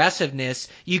passive aggressiveness,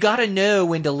 you got to know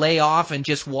when to lay off and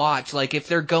just watch. Like if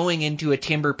they're going into a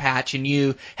timber patch and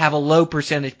you have a low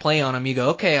percentage play on them, you go,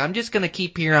 okay, I'm just going to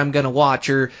keep here, I'm going to watch.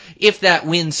 Or if that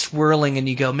wind's swirling and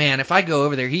you go, man, if I go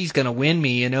over there, he's going to win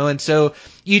me, And so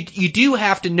you do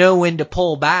have to know when to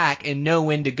pull back and know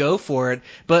when to go for it,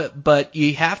 but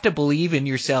you have to believe in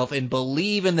yourself and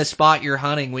believe in the spot you're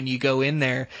hunting when you go in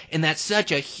there. And that's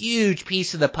such a huge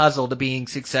piece of the puzzle to being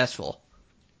successful.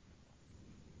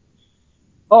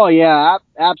 Oh yeah,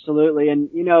 absolutely. And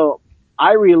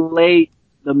I relate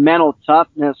the mental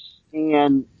toughness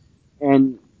and,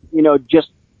 just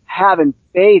having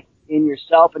faith in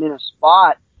yourself and in a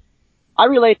spot. I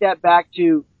relate that back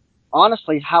to,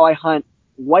 honestly, how I hunt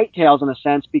whitetails in a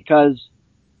sense, because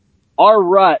our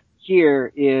rut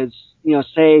here is,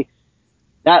 say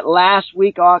that last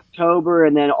week, October,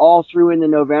 and then all through into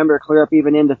November, clear up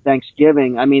even into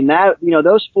Thanksgiving. I mean,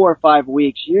 those 4 or 5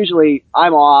 weeks, usually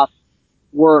I'm off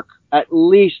work at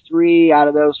least 3 out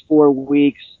of those 4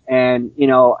 weeks. And,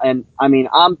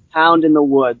 I'm pounding the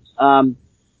woods.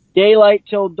 Daylight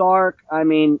till dark. I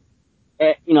mean,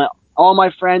 all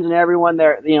my friends and everyone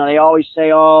there, they always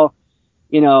say, oh,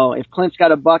 if Clint's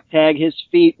got a buck tag, his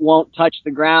feet won't touch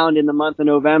the ground in the month of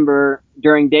November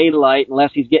during daylight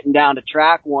unless he's getting down to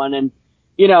track one. And,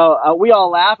 we all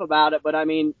laugh about it, but I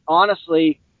mean,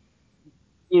 honestly,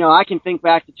 I can think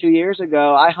back to 2 years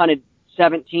ago. I hunted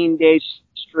 17 days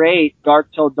straight,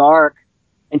 dark till dark,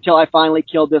 until I finally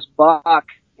killed this buck.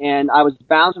 And I was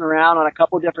bouncing around on a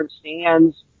couple different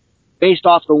stands based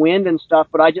off the wind and stuff,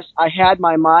 but I had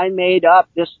my mind made up.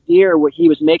 This deer, he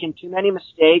was making too many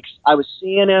mistakes. I was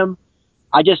seeing him.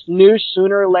 I just knew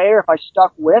sooner or later if I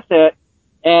stuck with it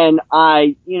and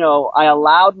I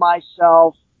allowed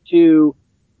myself to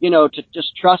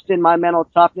just trust in my mental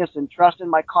toughness and trust in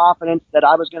my confidence that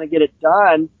I was going to get it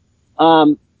done,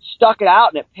 stuck it out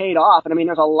and it paid off. And I mean,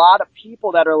 there's a lot of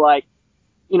people that are like,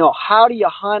 how do you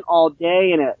hunt all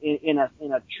day in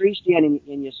a tree stand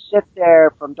and you sit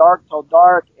there from dark till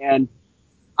dark? And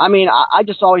I mean, I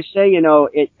just always say,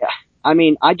 I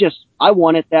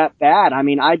want it that bad. I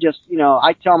mean, I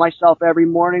tell myself every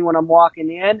morning when I'm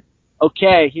walking in,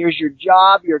 okay, here's your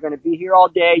job. You're going to be here all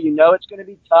day. It's going to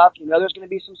be tough. There's going to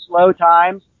be some slow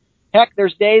times. Heck,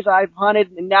 there's days I've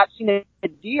hunted and not seen a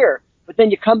deer, but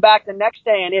then you come back the next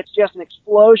day and it's just an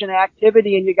explosion of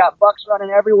activity and you got bucks running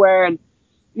everywhere. And,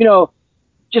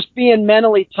 just being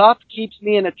mentally tough keeps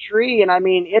me in a tree. And I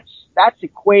mean, that's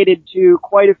equated to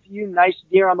quite a few nice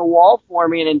deer on the wall for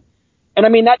me. And I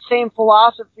mean, that same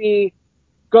philosophy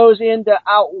goes into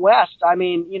out west. I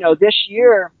mean, this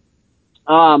year,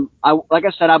 like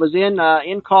I said, I was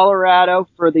in Colorado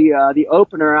for the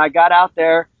opener. I got out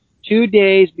there 2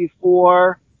 days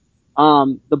before,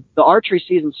 the archery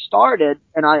season started,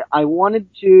 and I wanted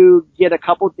to get a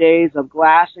couple days of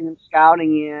glassing and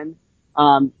scouting in.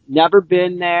 Never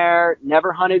been there,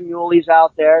 never hunted muleys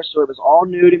out there, so it was all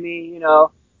new to me,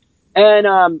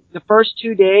 And, the first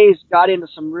 2 days got into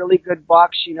some really good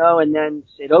bucks, and then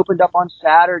it opened up on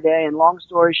Saturday, and long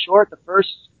story short, the first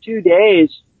 2 days,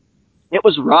 it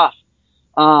was rough.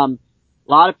 A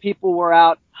lot of people were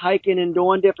out hiking and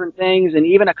doing different things, and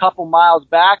even a couple miles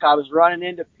back, I was running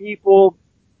into people,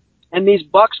 and these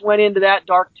bucks went into that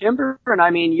dark timber, and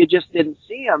I mean, you just didn't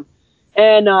see them.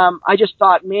 And, I just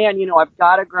thought, man, I've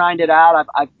got to grind it out.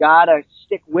 I've got to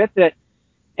stick with it.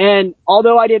 And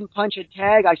although I didn't punch a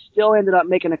tag, I still ended up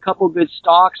making a couple good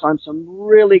stalks on some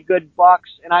really good bucks.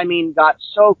 And I mean, got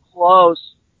so close.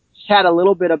 Just had a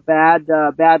little bit of bad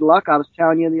luck. I was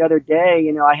telling you the other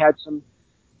day, I had some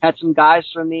guys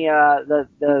from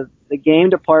the game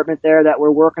department there that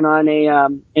were working on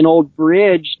an old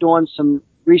bridge, doing some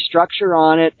restructure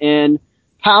on it, and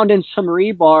pounding some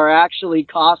rebar actually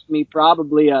cost me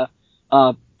probably a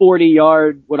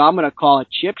 40-yard, what I'm going to call a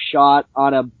chip shot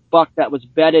on a buck that was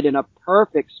bedded in a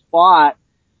perfect spot.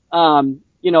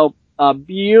 A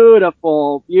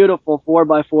beautiful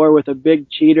 4x4 with a big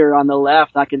cheater on the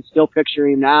left. I can still picture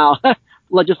him now,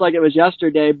 just like it was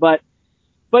yesterday. But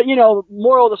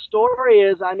moral of the story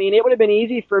is, I mean, it would have been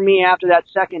easy for me after that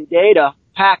second day to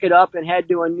pack it up and head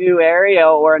to a new area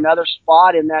or another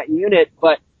spot in that unit.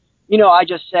 But, I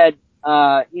just said,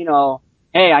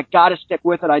 hey, I got to stick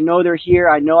with it. I know they're here.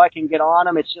 I know I can get on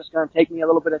them. It's just going to take me a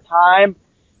little bit of time.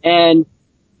 And,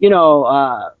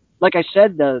 like I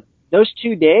said, those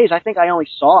 2 days, I think I only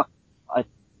saw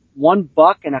one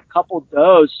buck and a couple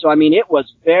does. So, I mean, it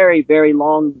was very, very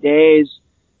long days.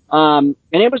 And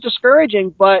it was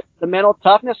discouraging, but the mental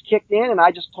toughness kicked in, and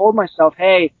I just told myself,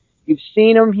 hey, you've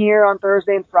seen them here on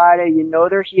Thursday and Friday.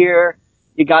 They're here.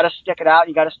 You got to stick it out.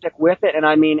 You got to stick with it. And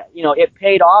I mean, it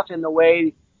paid off in the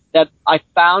way that I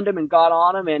found them and got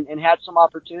on them and had some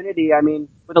opportunity. I mean,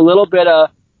 with a little bit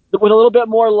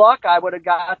more luck, I would have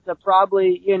got to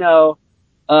probably,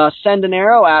 send an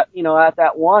arrow at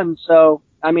that one. So,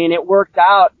 I mean, it worked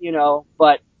out,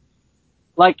 but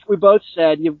like we both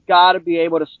said, you've got to be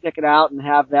able to stick it out and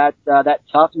have that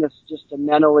toughness just to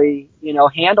mentally,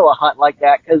 handle a hunt like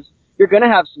that. 'Cause you're going to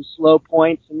have some slow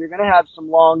points and you're going to have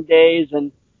some long days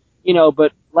and,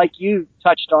 but like you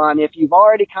touched on, if you've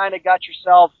already kind of got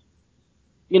yourself,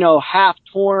 half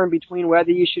torn between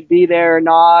whether you should be there or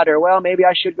not, or, well, maybe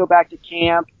I should go back to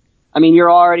camp. I mean,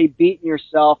 you're already beating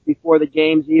yourself before the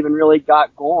games even really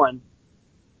got going.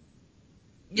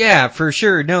 Yeah, for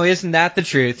sure. No, isn't that the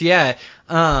truth? Yeah.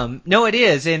 No, it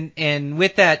is. And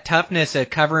with that toughness of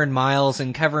covering miles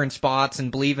and covering spots and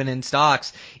believing in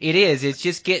stocks, it is. It's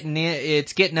just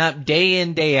getting up day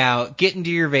in, day out, getting to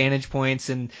your vantage points.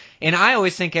 And I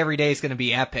always think every day is going to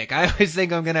be epic. I always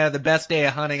think I'm going to have the best day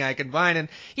of hunting I can find. And,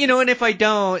 and if I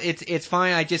don't, it's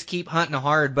fine. I just keep hunting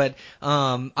hard. But,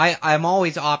 I'm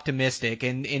always optimistic.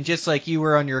 And just like you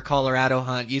were on your Colorado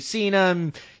hunt, you've seen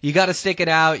them, you got to stick it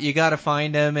out, you got to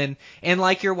find them. And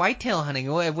like your whitetail hunting,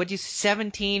 what'd you, 17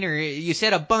 or you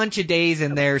said a bunch of days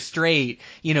in there straight,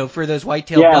 for those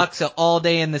whitetail bucks all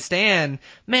day in the stand.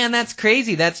 Man, that's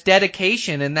crazy. That's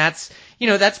dedication. And that's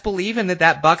believing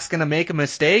that buck's going to make a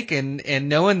mistake and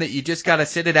knowing that you just got to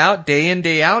sit it out day in,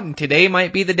 day out. And today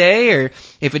might be the day, or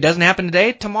if it doesn't happen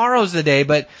today, tomorrow's the day.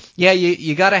 But yeah,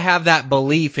 you got to have that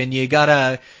belief, and you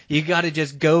got to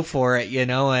just go for it,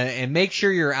 and make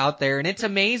sure you're out there. And it's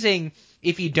amazing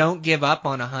if you don't give up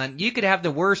on a hunt. You could have the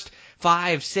worst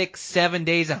 5, 6, 7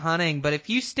 days of hunting, but if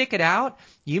you stick it out,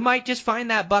 you might just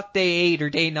find that buck day 8 or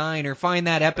day 9, or find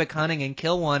that epic hunting and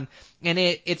kill one. And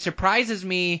it surprises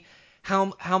me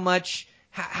how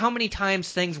many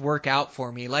times things work out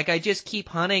for me. Like, I just keep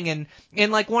hunting,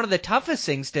 and like, one of the toughest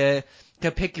things to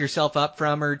pick yourself up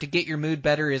from or to get your mood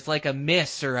better is like a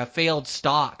miss or a failed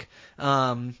stalk.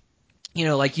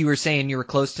 Like you were saying, you were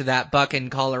close to that buck in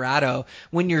Colorado.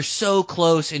 When you're so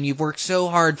close and you've worked so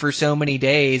hard for so many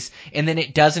days, and then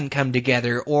it doesn't come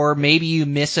together, or maybe you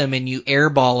miss them and you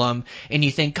airball them, and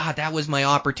you think, God, that was my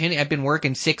opportunity. I've been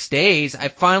working 6 days. I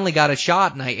finally got a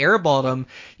shot, and I airballed them.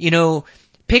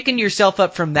 Picking yourself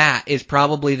up from that is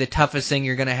probably the toughest thing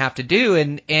you're going to have to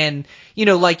do. And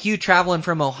like you traveling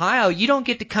from Ohio, you don't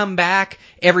get to come back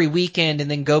every weekend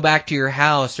and then go back to your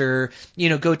house, or,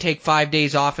 go take 5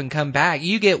 days off and come back.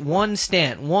 You get one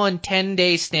stint, one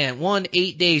 10-day stint, one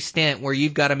 8-day stint where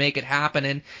you've got to make it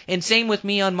happen. And same with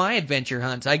me on my adventure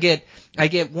hunts. I get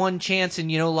one chance, and,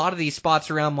 a lot of these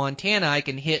spots around Montana I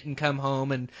can hit and come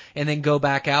home and then go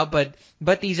back out.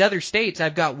 But these other states,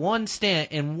 I've got one stint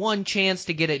and one chance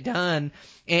to get it done.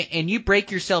 And you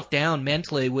break yourself down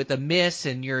mentally with a miss,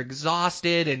 and you're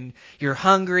exhausted and you're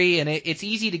hungry, and it's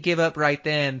easy to give up right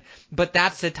then. But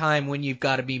that's the time when you've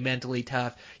got to be mentally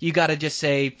tough. You got to just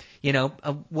say,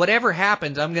 whatever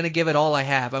happens, I'm going to give it all I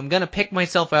have. I'm going to pick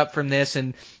myself up from this,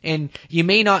 and you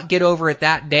may not get over it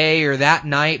that day or that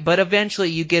night, but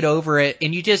eventually you get over it,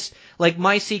 and you just, like,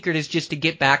 my secret is just to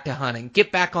get back to hunting,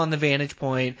 get back on the vantage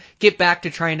point, get back to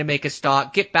trying to make a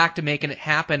stalk, get back to making it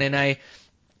happen. And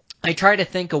I try to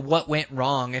think of what went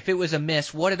wrong. If it was a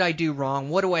miss, what did I do wrong?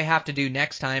 What do I have to do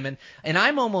next time? And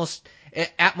I'm almost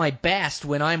at my best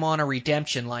when I'm on a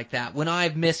redemption like that. When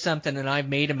I've missed something and I've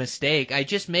made a mistake, I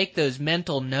just make those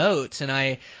mental notes, and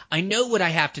I know what I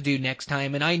have to do next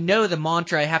time, and I know the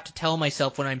mantra I have to tell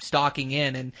myself when I'm stalking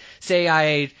in. And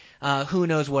say who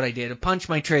knows what I did, punch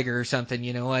my trigger or something,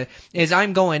 as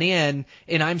I'm going in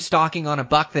and I'm stalking on a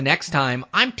buck the next time,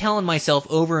 I'm telling myself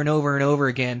over and over and over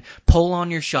again, pull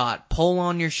on your shot, pull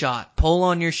on your shot, pull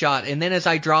on your shot. And then as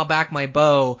I draw back my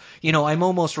bow, I'm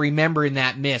almost remembering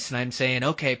that miss, and I'm saying,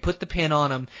 okay, put the pin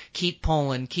on him, keep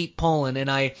pulling,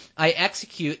 and I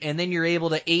execute, and then you're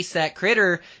able to ace that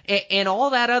critter, and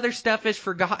all that other stuff is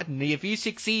forgotten. If you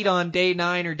succeed on day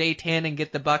 9 or day 10 and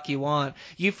get the buck you want,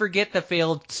 you forget the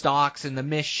failed stalks and the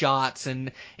missed shots,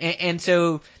 and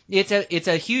so it's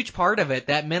a huge part of it.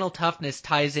 That mental toughness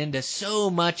ties into so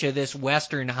much of this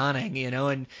Western hunting,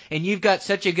 and you've got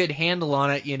such a good handle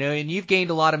on it, and you've gained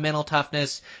a lot of mental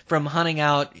toughness from hunting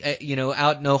out,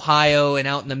 out in Ohio and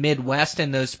out in the Midwest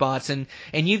in those spots, and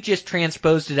you've just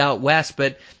transposed it out west.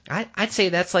 But I'd say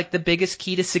that's like the biggest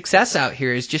key to success out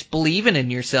here, is just believing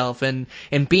in yourself and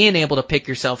being able to pick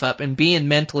yourself up and being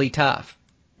mentally tough.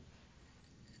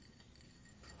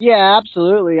 Yeah,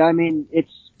 absolutely. I mean, it's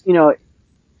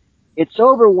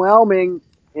overwhelming,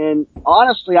 and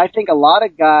honestly, I think a lot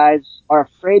of guys are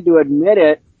afraid to admit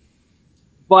it,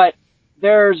 but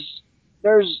there's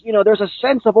a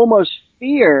sense of almost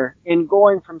fear in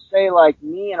going from, say, like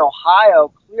me in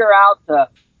Ohio, clear out to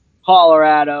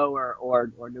Colorado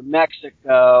or New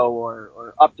Mexico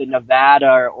or up to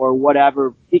Nevada or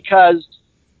whatever, because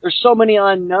there's so many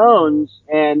unknowns.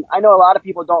 And I know a lot of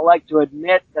people don't like to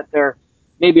admit that they're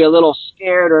maybe a little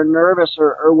scared or nervous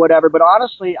or whatever. But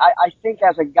honestly, I think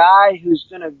as a guy who's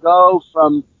going to go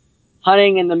from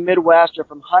hunting in the Midwest or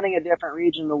from hunting a different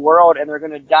region of the world, and they're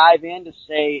going to dive into,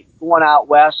 say, going out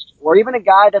west, or even a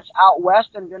guy that's out west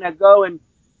and going to go and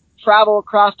travel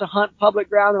across to hunt public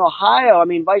ground in Ohio. I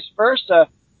mean, vice versa.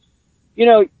 You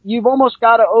know, you've almost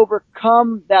got to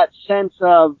overcome that sense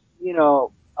of, you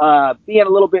know, being a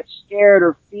little bit scared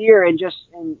or fear and just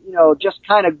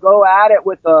kind of go at it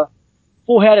with a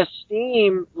full head of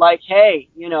steam. Like, hey,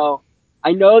 you know,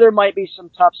 I know there might be some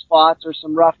tough spots or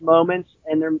some rough moments,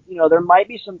 and there might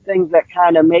be some things that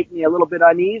kind of make me a little bit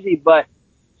uneasy, but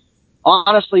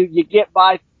honestly,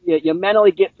 you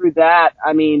mentally get through that.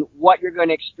 I mean, what you're going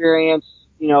to experience,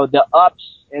 you know, the ups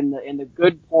and the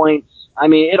good points, I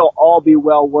mean, it'll all be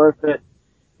well worth it.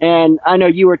 And I know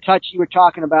you were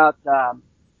talking about,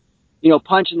 you know,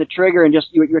 punching the trigger, and just,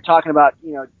 you were talking about,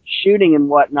 you know, shooting and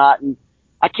whatnot. And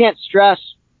I can't stress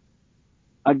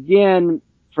again,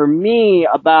 for me,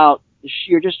 about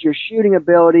your shooting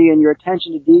ability and your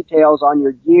attention to details on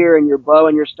your gear and your bow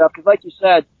and your stuff. Cause like you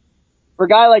said, for a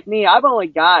guy like me, I've only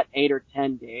got 8 or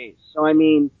 10 days. So, I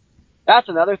mean, that's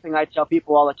another thing I tell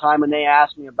people all the time when they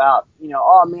ask me about, you know,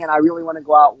 oh man, I really want to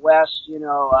go out west, you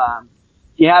know,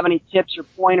 do you have any tips or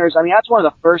pointers? I mean, that's one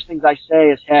of the first things I say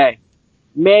is, hey,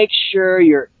 make sure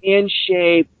you're in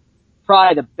shape,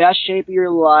 probably the best shape of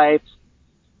your life,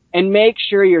 and make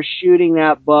sure you're shooting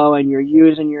that bow and you're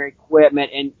using your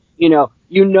equipment, and you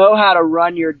know how to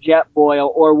run your Jetboil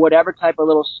or whatever type of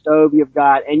little stove you've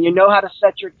got, and you know how to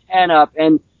set your tent up,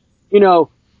 and you know,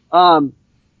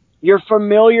 you're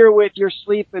familiar with your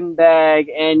sleeping bag,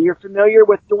 and you're familiar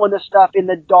with doing the stuff in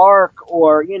the dark,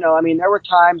 or, you know, I mean, there were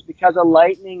times because of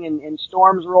lightning and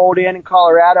storms rolled in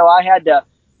Colorado, I had to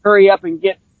hurry up and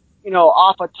get, you know,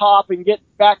 off a top and get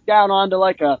back down onto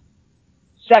like a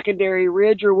secondary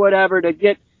ridge or whatever to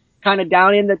get kind of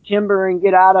down in the timber and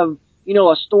get out of, you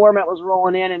know, a storm that was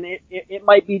rolling in, and it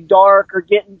might be dark or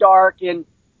getting dark, and,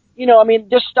 you know, I mean,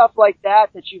 just stuff like that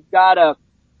you've got to,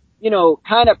 you know,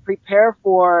 kind of prepare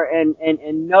for and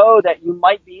know that you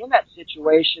might be in that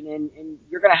situation, and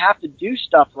you're going to have to do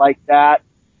stuff like that.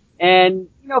 And,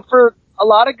 you know, for a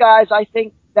lot of guys, I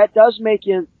think that does make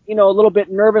you, you know, a little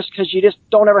bit nervous because you just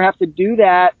don't ever have to do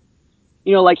that.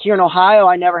 You know, like here in Ohio,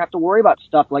 I never have to worry about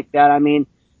stuff like that. I mean,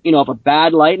 you know, if a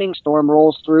bad lightning storm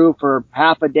rolls through for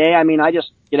half a day, I mean, I just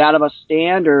get out of a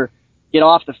stand or get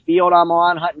off the field I'm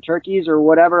on hunting turkeys or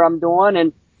whatever I'm doing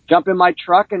and jump in my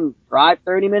truck and drive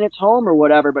 30 minutes home or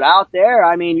whatever. But out there,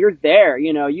 I mean, you're there,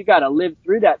 you know, you got to live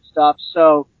through that stuff.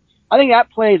 So I think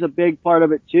that plays a big part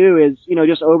of it too, is, you know,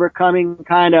 just overcoming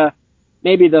kind of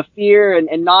maybe the fear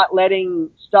and not letting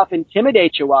stuff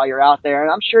intimidate you while you're out there.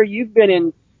 And I'm sure you've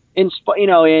been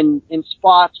in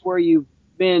spots where you've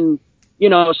been, you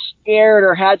know, scared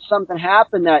or had something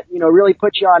happen that, you know, really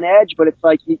put you on edge. But it's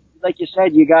like you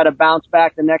said, you got to bounce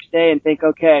back the next day and think,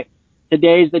 okay,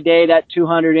 today's the day that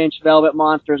 200-inch velvet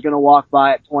monster is going to walk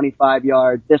by at 25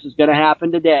 yards. This is going to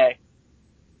happen today.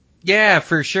 Yeah,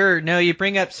 for sure. No, you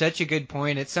bring up such a good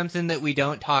point. It's something that we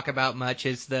don't talk about much,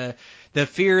 is the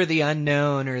fear of the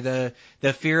unknown, or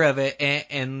the fear of it.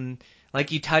 And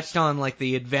like you touched on, like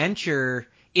the adventure,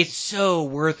 it's so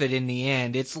worth it in the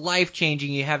end. It's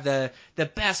life-changing. You have the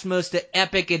best, most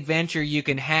epic adventure you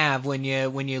can have when you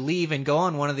leave and go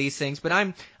on one of these things. But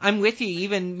I'm with you,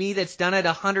 even me that's done it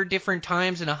 100 different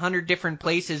times in 100 different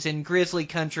places, in grizzly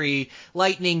country,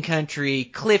 lightning country,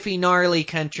 cliffy, gnarly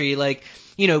country, like,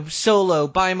 you know, solo,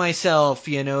 by myself,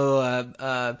 you know,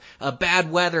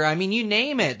 bad weather. I mean, you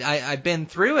name it. I've been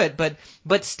through it,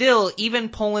 but still, even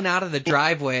pulling out of the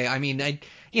driveway, I mean, I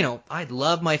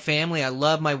love my family. I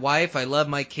love my wife. I love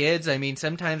my kids. I mean,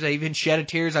 sometimes I even shed a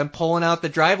tears. I'm pulling out the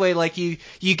driveway, like you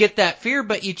get that fear,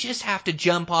 but you just have to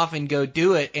jump off and go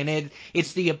do it. And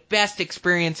it's the best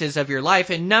experiences of your life.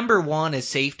 And number one is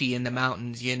safety in the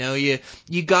mountains. You know, you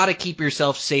got to keep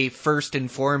yourself safe first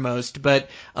and foremost, but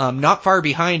not far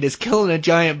behind is killing a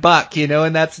giant buck, you know,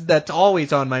 and that's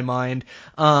always on my mind.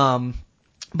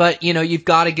 But, you know, you've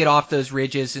got to get off those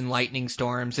ridges in lightning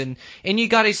storms, and you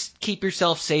got to keep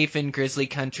yourself safe in grizzly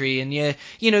country, and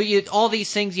you know, all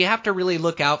these things, you have to really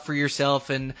look out for yourself,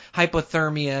 and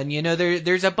hypothermia, and, you know,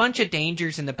 there's a bunch of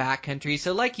dangers in the backcountry.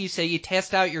 So like you say, you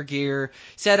test out your gear,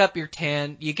 set up your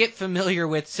tent, you get familiar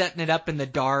with setting it up in the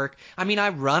dark. I mean, I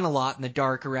run a lot in the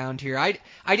dark around here.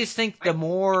 I just think the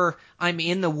more I'm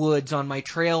in the woods on my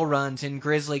trail runs in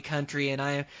grizzly country,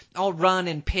 and I'll run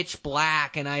in pitch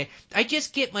black, and I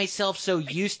just get myself so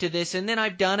used to this, and then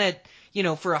I've done it, you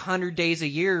know, for 100 days a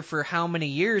year for how many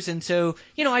years, and so,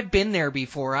 you know, I've been there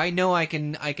before. I know I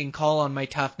can call on my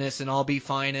toughness and I'll be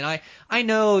fine, and I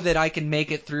know that I can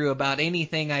make it through about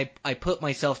anything I put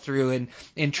myself through,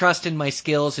 and trust in my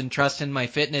skills and trust in my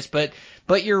fitness. But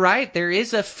you're right, there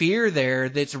is a fear there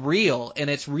that's real, and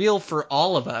it's real for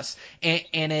all of us,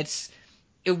 and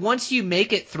once you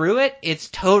make it through it, it's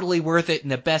totally worth it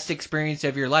and the best experience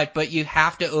of your life. But you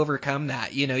have to overcome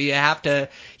that. You know, you have to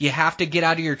get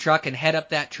out of your truck and head up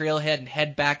that trailhead and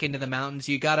head back into the mountains.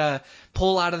 You gotta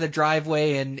pull out of the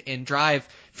driveway and drive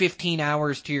 15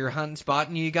 hours to your hunting spot,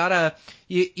 and you gotta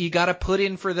put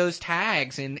in for those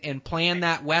tags and plan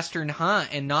that western hunt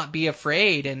and not be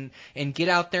afraid and get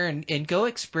out there and go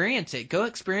experience it. Go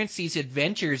experience these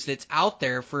adventures that's out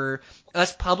there for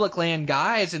us public land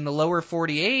guys in the lower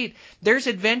 48. There's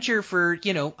adventure for,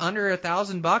 you know, under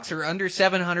 $1,000 or under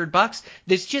 $700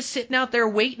 that's just sitting out there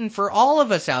waiting for all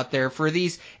of us out there for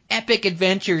these epic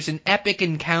adventures and epic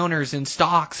encounters and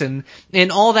stalks and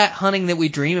all that hunting that we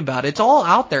dream about. It's all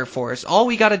out there for us. All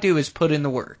we got to do is put in the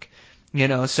work. You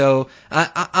know, so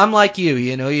I'm like you.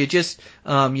 You know, you just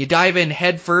you dive in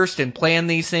head first and plan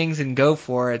these things and go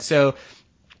for it. So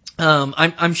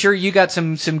I'm sure you got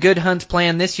some good hunts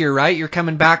planned this year, right? You're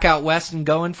coming back out west and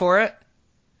going for it.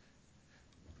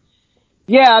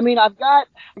 Yeah, I mean, I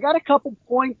got a couple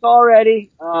points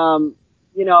already.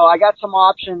 You know, I got some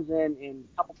options in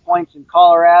a couple points in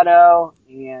Colorado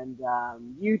and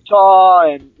Utah,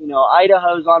 and you know,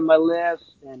 Idaho's on my list.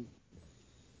 And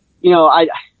you know,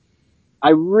 I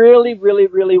really, really,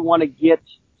 really want to get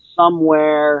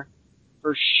somewhere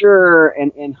for sure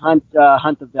and hunt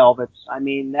the velvets. I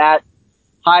mean, that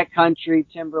high country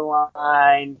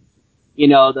timberline, you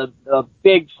know, the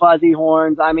big fuzzy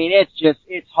horns. I mean,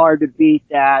 it's hard to beat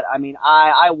that. I mean,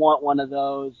 I want one of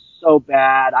those so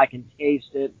bad. I can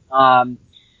taste it. And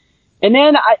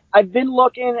then I've been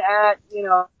looking at, you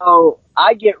know,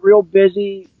 I get real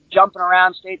busy jumping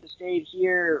around state to state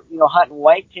here, you know, hunting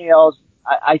whitetails.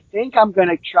 I think I'm going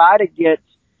to try to get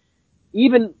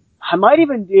I might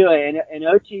even do an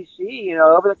OTC, you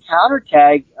know, over the counter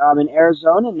tag, in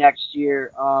Arizona next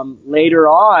year, later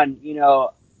on. You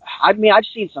know, I mean, I've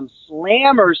seen some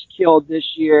slammers killed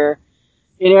this year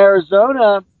in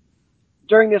Arizona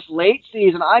during this late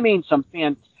season. I mean, some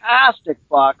fantastic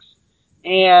bucks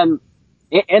and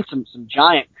some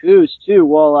giant coos too.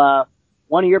 Well,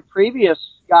 one of your previous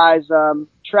guys,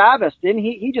 Travis, didn't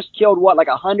he just killed what, like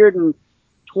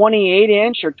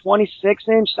 128-inch or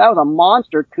 26-inch? That was a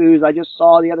monster coos I just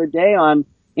saw the other day on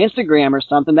Instagram or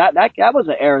something. That was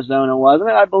an Arizona, wasn't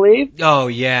it? I believe. Oh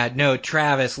yeah, no,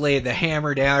 Travis laid the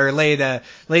hammer down or laid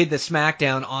the smack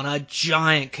down on a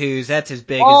giant coos. That's as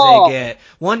big as they get.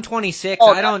 126.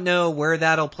 I don't know where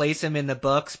that'll place him in the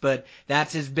books, but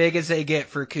that's as big as they get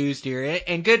for coos deer.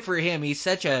 And good for him. He's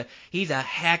a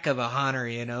heck of a hunter,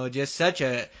 you know, just such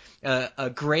a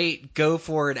great go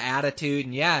for it attitude.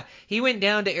 And yeah, he went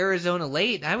down to Arizona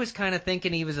late. I was kind of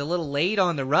thinking he was a little late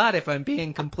on the rut, if I'm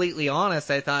being completely honest.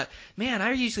 I thought, man,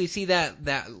 I usually see that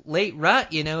late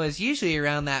rut, you know, is usually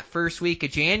around that first week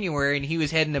of January, and he was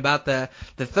heading about the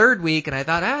third week, and I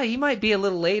thought, he might be a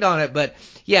little late on it. But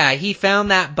yeah, he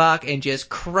found that buck and just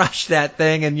crushed that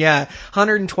thing. And yeah,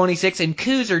 126, and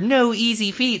coos are no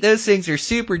easy feat. Those things are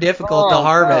super difficult to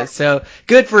harvest. So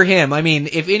good for him. I mean,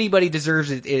 if anybody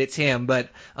deserves it, it's him. But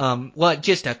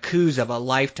just a coos of a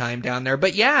lifetime down there.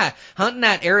 But yeah, hunting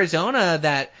that Arizona,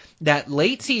 that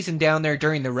late season down there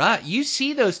during the rut, you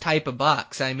see those type of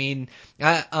bucks. I mean,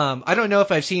 I don't know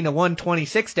if I've seen a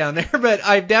 126 down there, but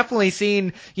I've definitely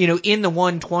seen, you know, in the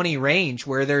 120 range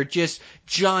where they're just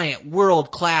giant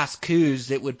world-class coos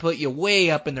that would put you way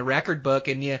up in the record book,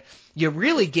 and you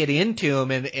really get into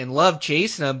them and love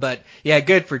chasing them. But yeah,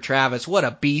 good for Travis. What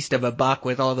a beast of a buck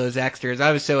with all those extras.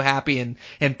 I was so happy and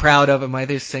proud of him. I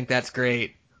just think that's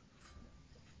great.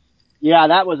 Yeah,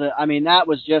 that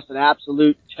was just an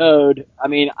absolute toad. I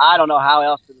mean, I don't know how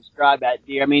else to describe that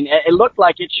deer. I mean, it looked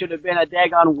like it should have been a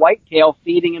daggone whitetail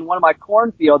feeding in one of my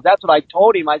cornfields. That's what I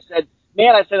told him. I said,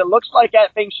 it looks like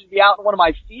that thing should be out in one of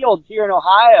my fields here in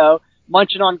Ohio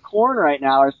munching on corn right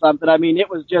now or something. I mean, it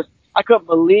was just, I couldn't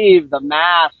believe the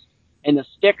mass and the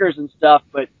stickers and stuff.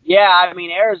 But yeah, I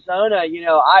mean, Arizona, you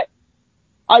know,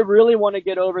 I really want to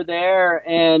get over there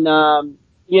and,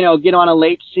 you know, get on a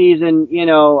late season, you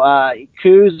know,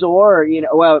 coos or, you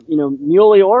know,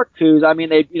 muley or coos. I mean,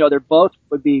 they're both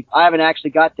would be, I haven't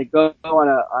actually got to go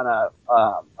on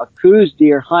a coos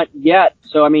deer hunt yet.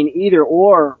 So, I mean, either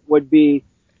or would be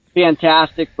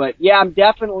fantastic. But yeah, I'm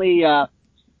definitely,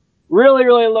 really,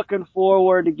 really looking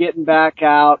forward to getting back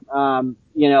out.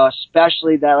 You know,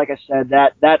 especially that, like I said,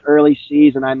 that early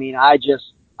season. I mean, I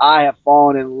have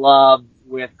fallen in love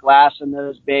with glassing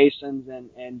those basins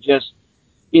and just,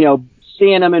 you know,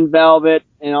 seeing them in velvet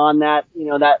and on that, you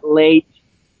know, that late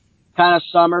kind of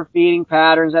summer feeding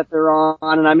patterns that they're on.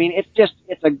 And I mean,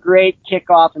 it's a great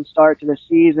kickoff and start to the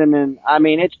season. And I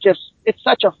mean, it's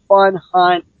such a fun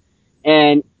hunt.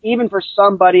 And even for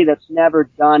somebody that's never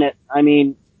done it, I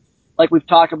mean, like we've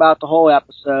talked about the whole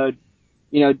episode,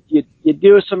 you know, you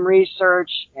do some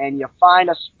research and you find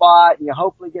a spot and you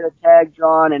hopefully get a tag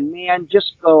drawn, and man,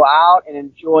 just go out and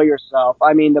enjoy yourself.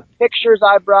 I mean, the pictures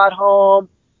I brought home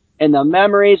and the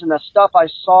memories and the stuff I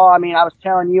saw, I mean, I was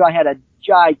telling you, I had a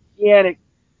gigantic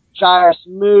Gyrus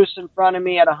moose in front of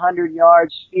me at 100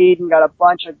 yards feeding, got a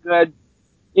bunch of good,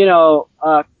 you know,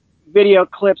 video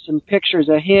clips and pictures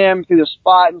of him through the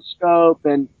spot and scope,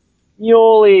 and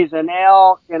muleys and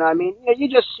elk. And I mean, you know, you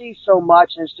just see so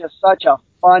much, and it's just such a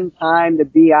fun time to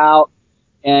be out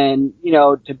and, you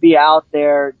know, to be out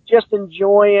there just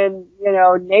enjoying, you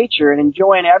know, nature and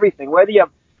enjoying everything. Whether you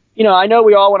know, I know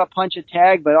we all want to punch a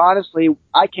tag, but honestly,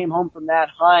 I came home from that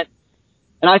hunt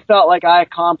and I felt like I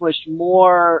accomplished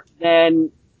more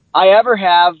than I ever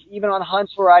have, even on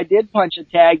hunts where I did punch a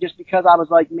tag, just because I was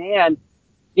like, man,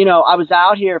 you know, I was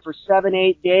out here for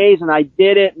 7-8 days and I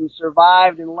did it and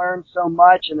survived and learned so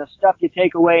much, and the stuff you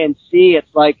take away and see,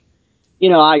 it's like, you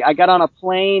know, I got on a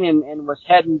plane and was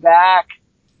heading back,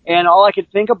 and all I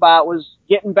could think about was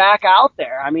getting back out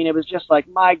there. I mean, it was just like,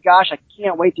 my gosh, I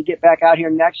can't wait to get back out here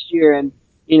next year, and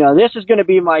you know, this is going to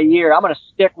be my year. I'm going to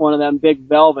stick one of them big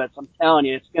velvets. I'm telling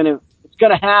you, it's going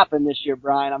to happen this year,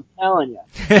 Brian. I'm telling you.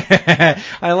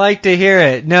 I like to hear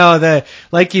it. No,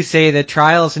 like you say, the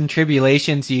trials and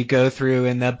tribulations you go through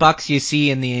and the bucks you see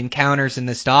in the encounters in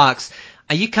the stalks,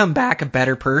 you come back a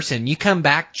better person. You come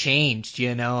back changed,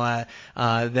 you know.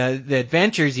 The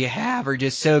adventures you have are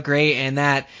just so great, and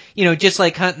that, you know, just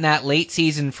like hunting that late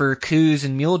season for coos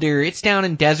and mule deer, it's down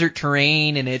in desert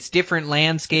terrain and it's different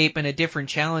landscape and a different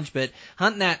challenge, but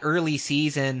hunting that early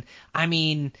season, I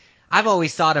mean, I've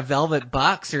always thought of velvet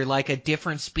bucks are like a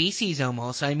different species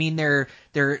almost. I mean, they're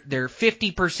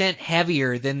 50%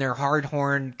 heavier than their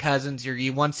hardhorn cousins, or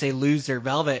once they lose their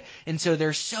velvet, and so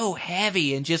they're so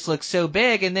heavy and just look so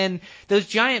big. And then those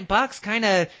giant bucks kind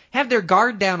of have their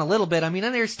guard down a little bit. I mean,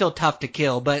 they're still tough to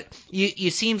kill, but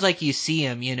you seems like you see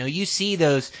them. You know, you see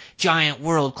those giant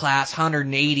world class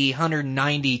 180,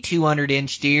 190,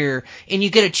 200-inch deer, and you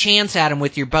get a chance at them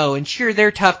with your bow. And sure,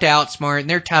 they're tough to outsmart and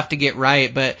they're tough to get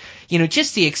right, but you know,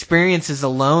 just the experiences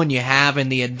alone you have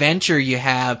and the adventure you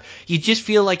have, you just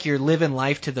feel like you're living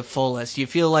life to the fullest. You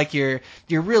feel like you're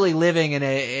really living an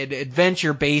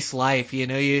adventure-based life. You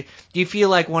know, you feel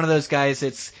like one of those guys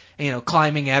that's, you know,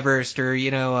 climbing Everest, or,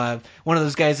 you know, one of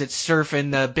those guys that's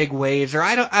surfing the big waves, or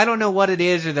I don't know what it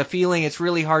is, or the feeling. It's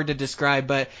really hard to describe,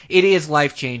 but it is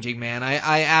life-changing, man.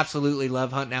 I absolutely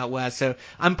love hunting out west. So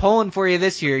I'm pulling for you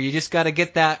this year. You just got to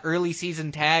get that early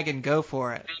season tag and go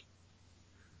for it.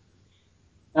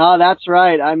 No, that's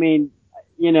right. I mean,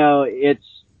 you know, it's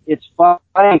funny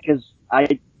because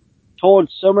I told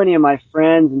so many of my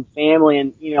friends and family,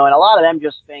 and, you know, and a lot of them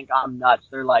just think I'm nuts.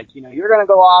 They're like, you know, you're going to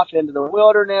go off into the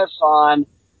wilderness on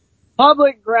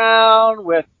public ground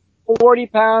with 40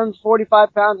 pounds,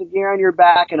 45 pounds of gear on your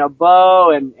back and a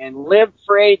bow and live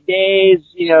for 8 days.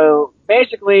 You know,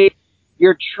 basically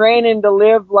you're training to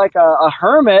live like a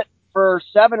hermit for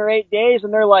 7 or 8 days.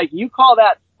 And they're like, you call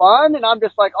that fun? And I'm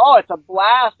just like, oh, it's a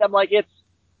blast. I'm like, it's,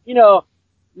 you know,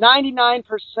 99%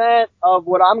 of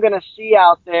what I'm going to see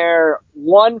out there,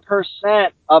 1%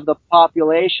 of the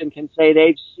population can say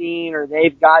they've seen or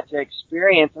they've got to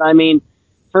experience. And I mean,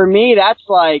 for me, that's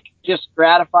like just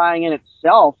gratifying in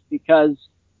itself, because,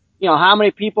 you know, how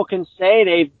many people can say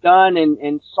they've done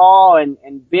and saw and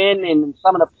been in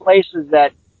some of the places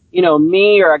that, you know,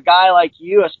 me or a guy like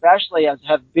you especially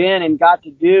have been and got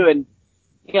to do. And,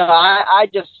 you know, I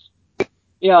just,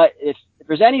 you know, if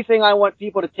there's anything I want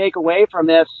people to take away from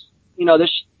this, you know,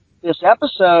 this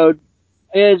episode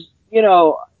is, you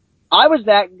know, I was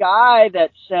that guy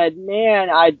that said, man,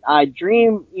 I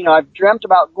dream, you know, I've dreamt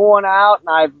about going out and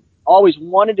I've always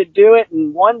wanted to do it.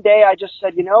 And one day I just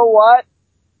said, you know what?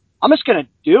 I'm just going to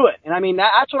do it. And I mean,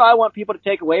 that's what I want people to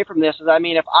take away from this is, I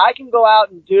mean, if I can go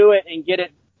out and do it and get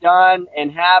it done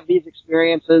and have these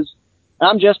experiences,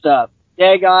 I'm just a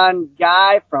daggone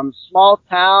guy from small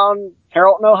town,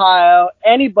 Carrollton, Ohio.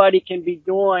 Anybody can be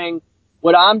doing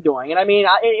what I'm doing. And I mean,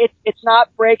 it's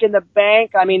not breaking the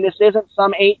bank. I mean, this isn't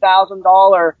some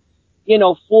 $8,000, you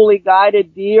know, fully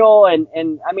guided deal. And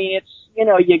I mean, it's, you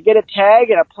know, you get a tag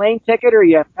and a plane ticket, or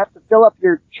you have to fill up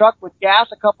your truck with gas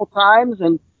a couple times.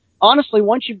 And honestly,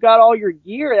 once you've got all your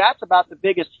gear, that's about the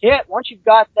biggest hit. Once you've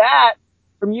got that,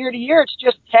 from year to year, it's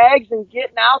just tags and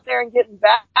getting out there and getting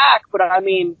back. But I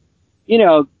mean, you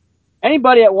know,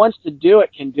 anybody that wants to do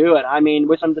it can do it. I mean,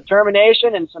 with some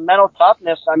determination and some mental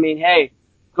toughness, I mean, hey,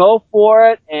 go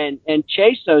for it and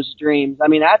chase those dreams. I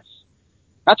mean,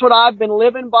 that's what I've been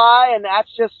living by, and that's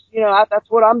just, that's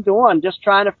what I'm doing, just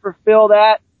trying to fulfill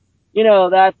that,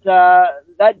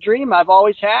 that dream I've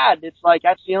always had. It's like,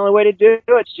 that's the only way to do it.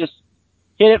 It's just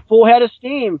hit it full head of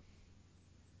steam.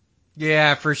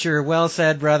 Yeah, for sure. Well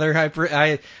said, brother.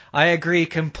 I agree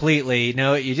completely.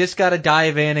 You just got to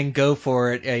dive in and go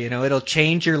for it. It'll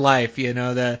change your life.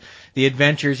 The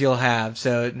adventures you'll have.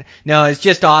 So no, it's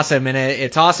just awesome, and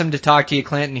it's awesome to talk to you,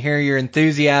 Clint, and hear your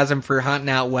enthusiasm for hunting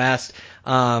out west.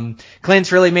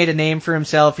 Clint's really made a name for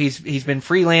himself. He's been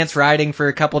freelance writing for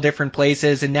a couple different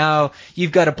places, and now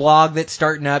you've got a blog that's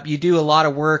starting up. You do a lot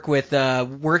of work with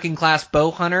Working Class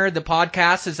Bow Hunter, the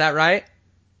podcast. Is that right?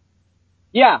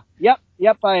 Yeah, yep.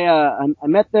 I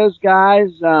met those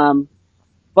guys,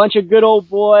 bunch of good old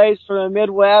boys from the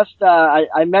Midwest.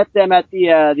 I met them at the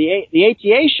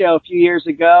ATA show a few years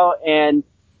ago, and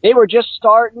they were just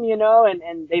starting,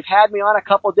 and they've had me on a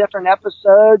couple different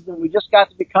episodes, and we just got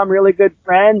to become really good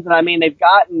friends. And I mean, they've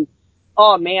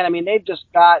just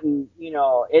gotten,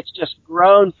 it's just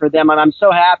grown for them, and I'm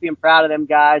so happy and proud of them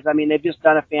guys. I mean, they've just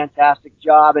done a fantastic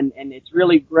job, and it's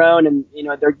really grown, and,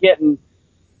 they're getting,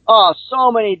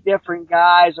 so many different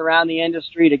guys around the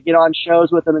industry to get on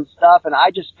shows with them and stuff. And I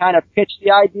just kind of pitched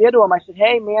the idea to them. I said,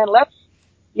 hey man, let's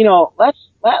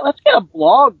get a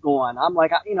blog going. I'm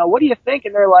like, what do you think?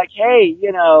 And they're like, hey,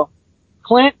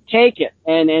 Clint, take it.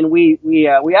 And we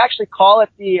actually call it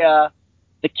the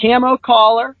Camo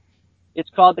Caller. It's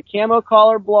called the Camo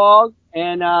Caller blog.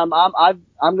 And, I'm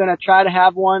going to try to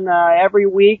have one, every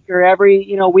week or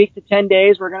every, week to 10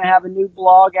 days. We're going to have a new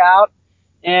blog out.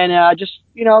 And just,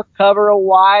 cover a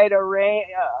wide array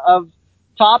of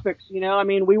topics. I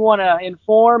mean, we want to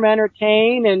inform,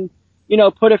 entertain, and,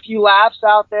 put a few laughs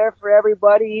out there for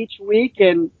everybody each week.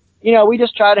 And, we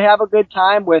just try to have a good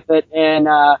time with it. And,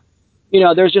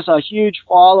 there's just a huge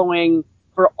following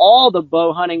for all the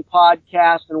bow hunting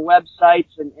podcasts and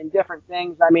websites and different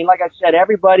things. I mean, like I said,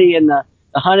 everybody in the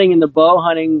hunting and the bow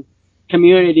hunting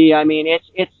community, I mean,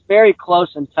 it's very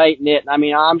close and tight knit. I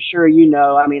mean, I'm sure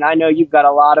I know you've got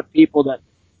a lot of people that,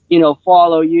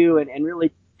 follow you and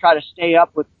really try to stay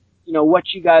up with, what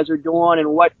you guys are doing and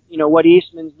what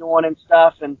Eastman's doing and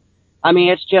stuff. And I mean,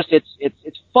 it's just,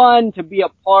 it's fun to be a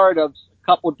part of a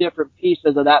couple different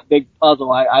pieces of that big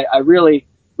puzzle. I really,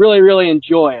 really, really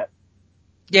enjoy it.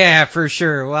 Yeah, for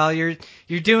sure. Well, you're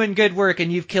doing good work,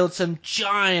 and you've killed some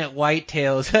giant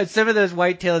whitetails. Some of those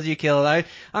whitetails you killed,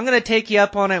 I'm gonna take you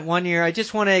up on it one year. I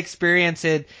just want to experience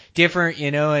it different,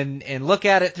 and look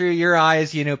at it through your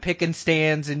eyes, picking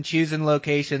stands and choosing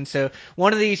locations. So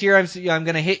one of these years, I'm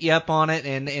gonna hit you up on it,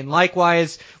 and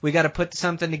likewise, we got to put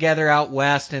something together out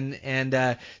west, and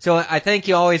so I thank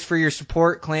you always for your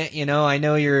support, Clint. I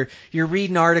know you're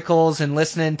reading articles and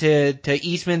listening to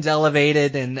Eastman's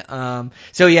Elevated, and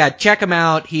so yeah, check him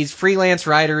out. He's freelance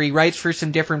writer. He writes for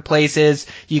some different places.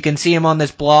 You can see him on this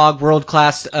blog, Working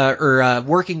Class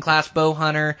Bow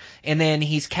Hunter, and then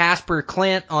he's Casper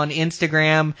Clint on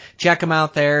Instagram. Check him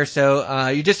out there. So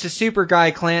you're just a super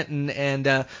guy, Clint,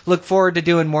 and look forward to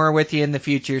doing more with you in the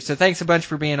future. So thanks a bunch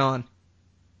for being on.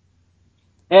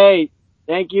 Hey,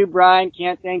 thank you, Brian.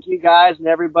 Can't thank you guys and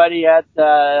everybody at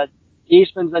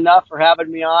Eastman's enough for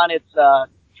having me on. It's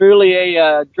truly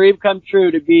a dream come true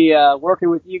to be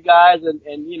working with you guys and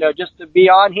just to be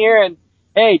on here and,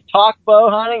 hey, talk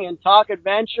bow hunting and talk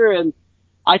adventure. And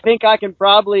I think I can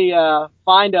probably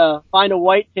find a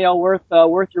whitetail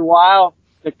worth your while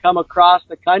to come across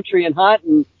the country and hunt.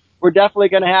 And we're definitely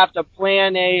going to have to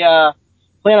plan a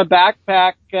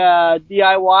backpack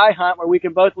DIY hunt where we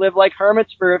can both live like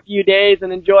hermits for a few days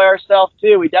and enjoy ourselves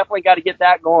too. We definitely got to get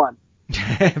that going.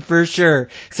 For sure.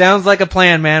 Sounds like a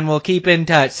plan, man. We'll keep in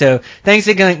touch. So thanks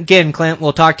again, Clint.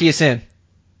 We'll talk to you soon.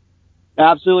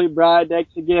 Absolutely, Brian.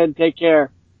 Thanks again. Take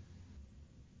care.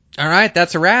 All right,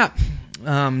 that's a wrap.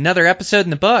 Another episode in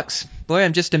the books. Boy,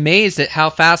 I'm just amazed at how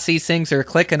fast these things are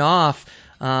clicking off.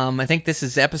 I think this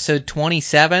is episode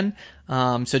 27.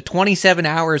 So 27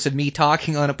 hours of me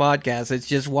talking on a podcast. It's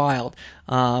just wild.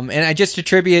 And I just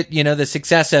attribute, the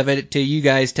success of it to you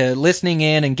guys, to listening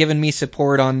in and giving me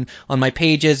support on my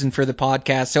pages and for the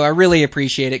podcast. So I really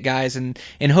appreciate it, guys, and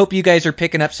hope you guys are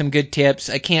picking up some good tips.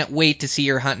 I can't wait to see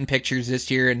your hunting pictures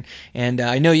this year, and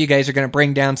I know you guys are going to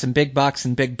bring down some big bucks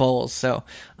and big bulls. So,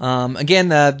 again,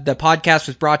 the podcast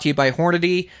was brought to you by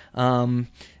Hornady.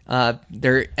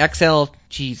 Their XL,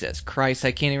 Jesus Christ,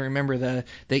 I can't even remember the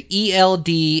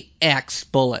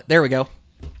ELDX bullet. There we go.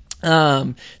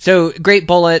 So great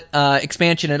bullet,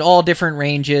 expansion at all different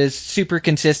ranges, super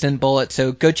consistent bullet.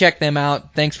 So go check them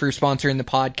out. Thanks for sponsoring the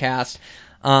podcast.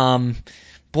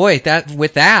 boy,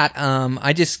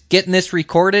 I just getting this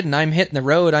recorded and I'm hitting the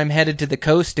road. I'm headed to the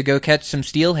coast to go catch some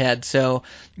steelhead. So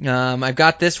I've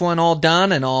got this one all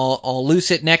done, and I'll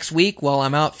loose it next week while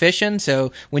I'm out fishing.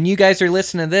 So when you guys are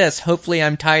listening to this, hopefully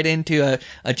I'm tied into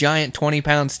a giant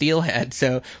 20-pound steelhead.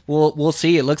 So we'll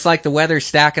see. It looks like the weather's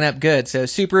stacking up good. So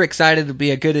super excited. It'll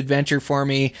be a good adventure for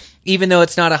me. Even though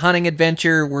it's not a hunting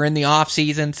adventure, we're in the off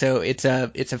season, so it's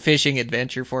a fishing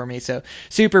adventure for me. So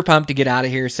super pumped to get out of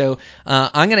here. So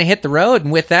I'm gonna hit the road,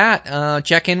 and with that,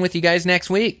 check in with you guys next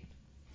week.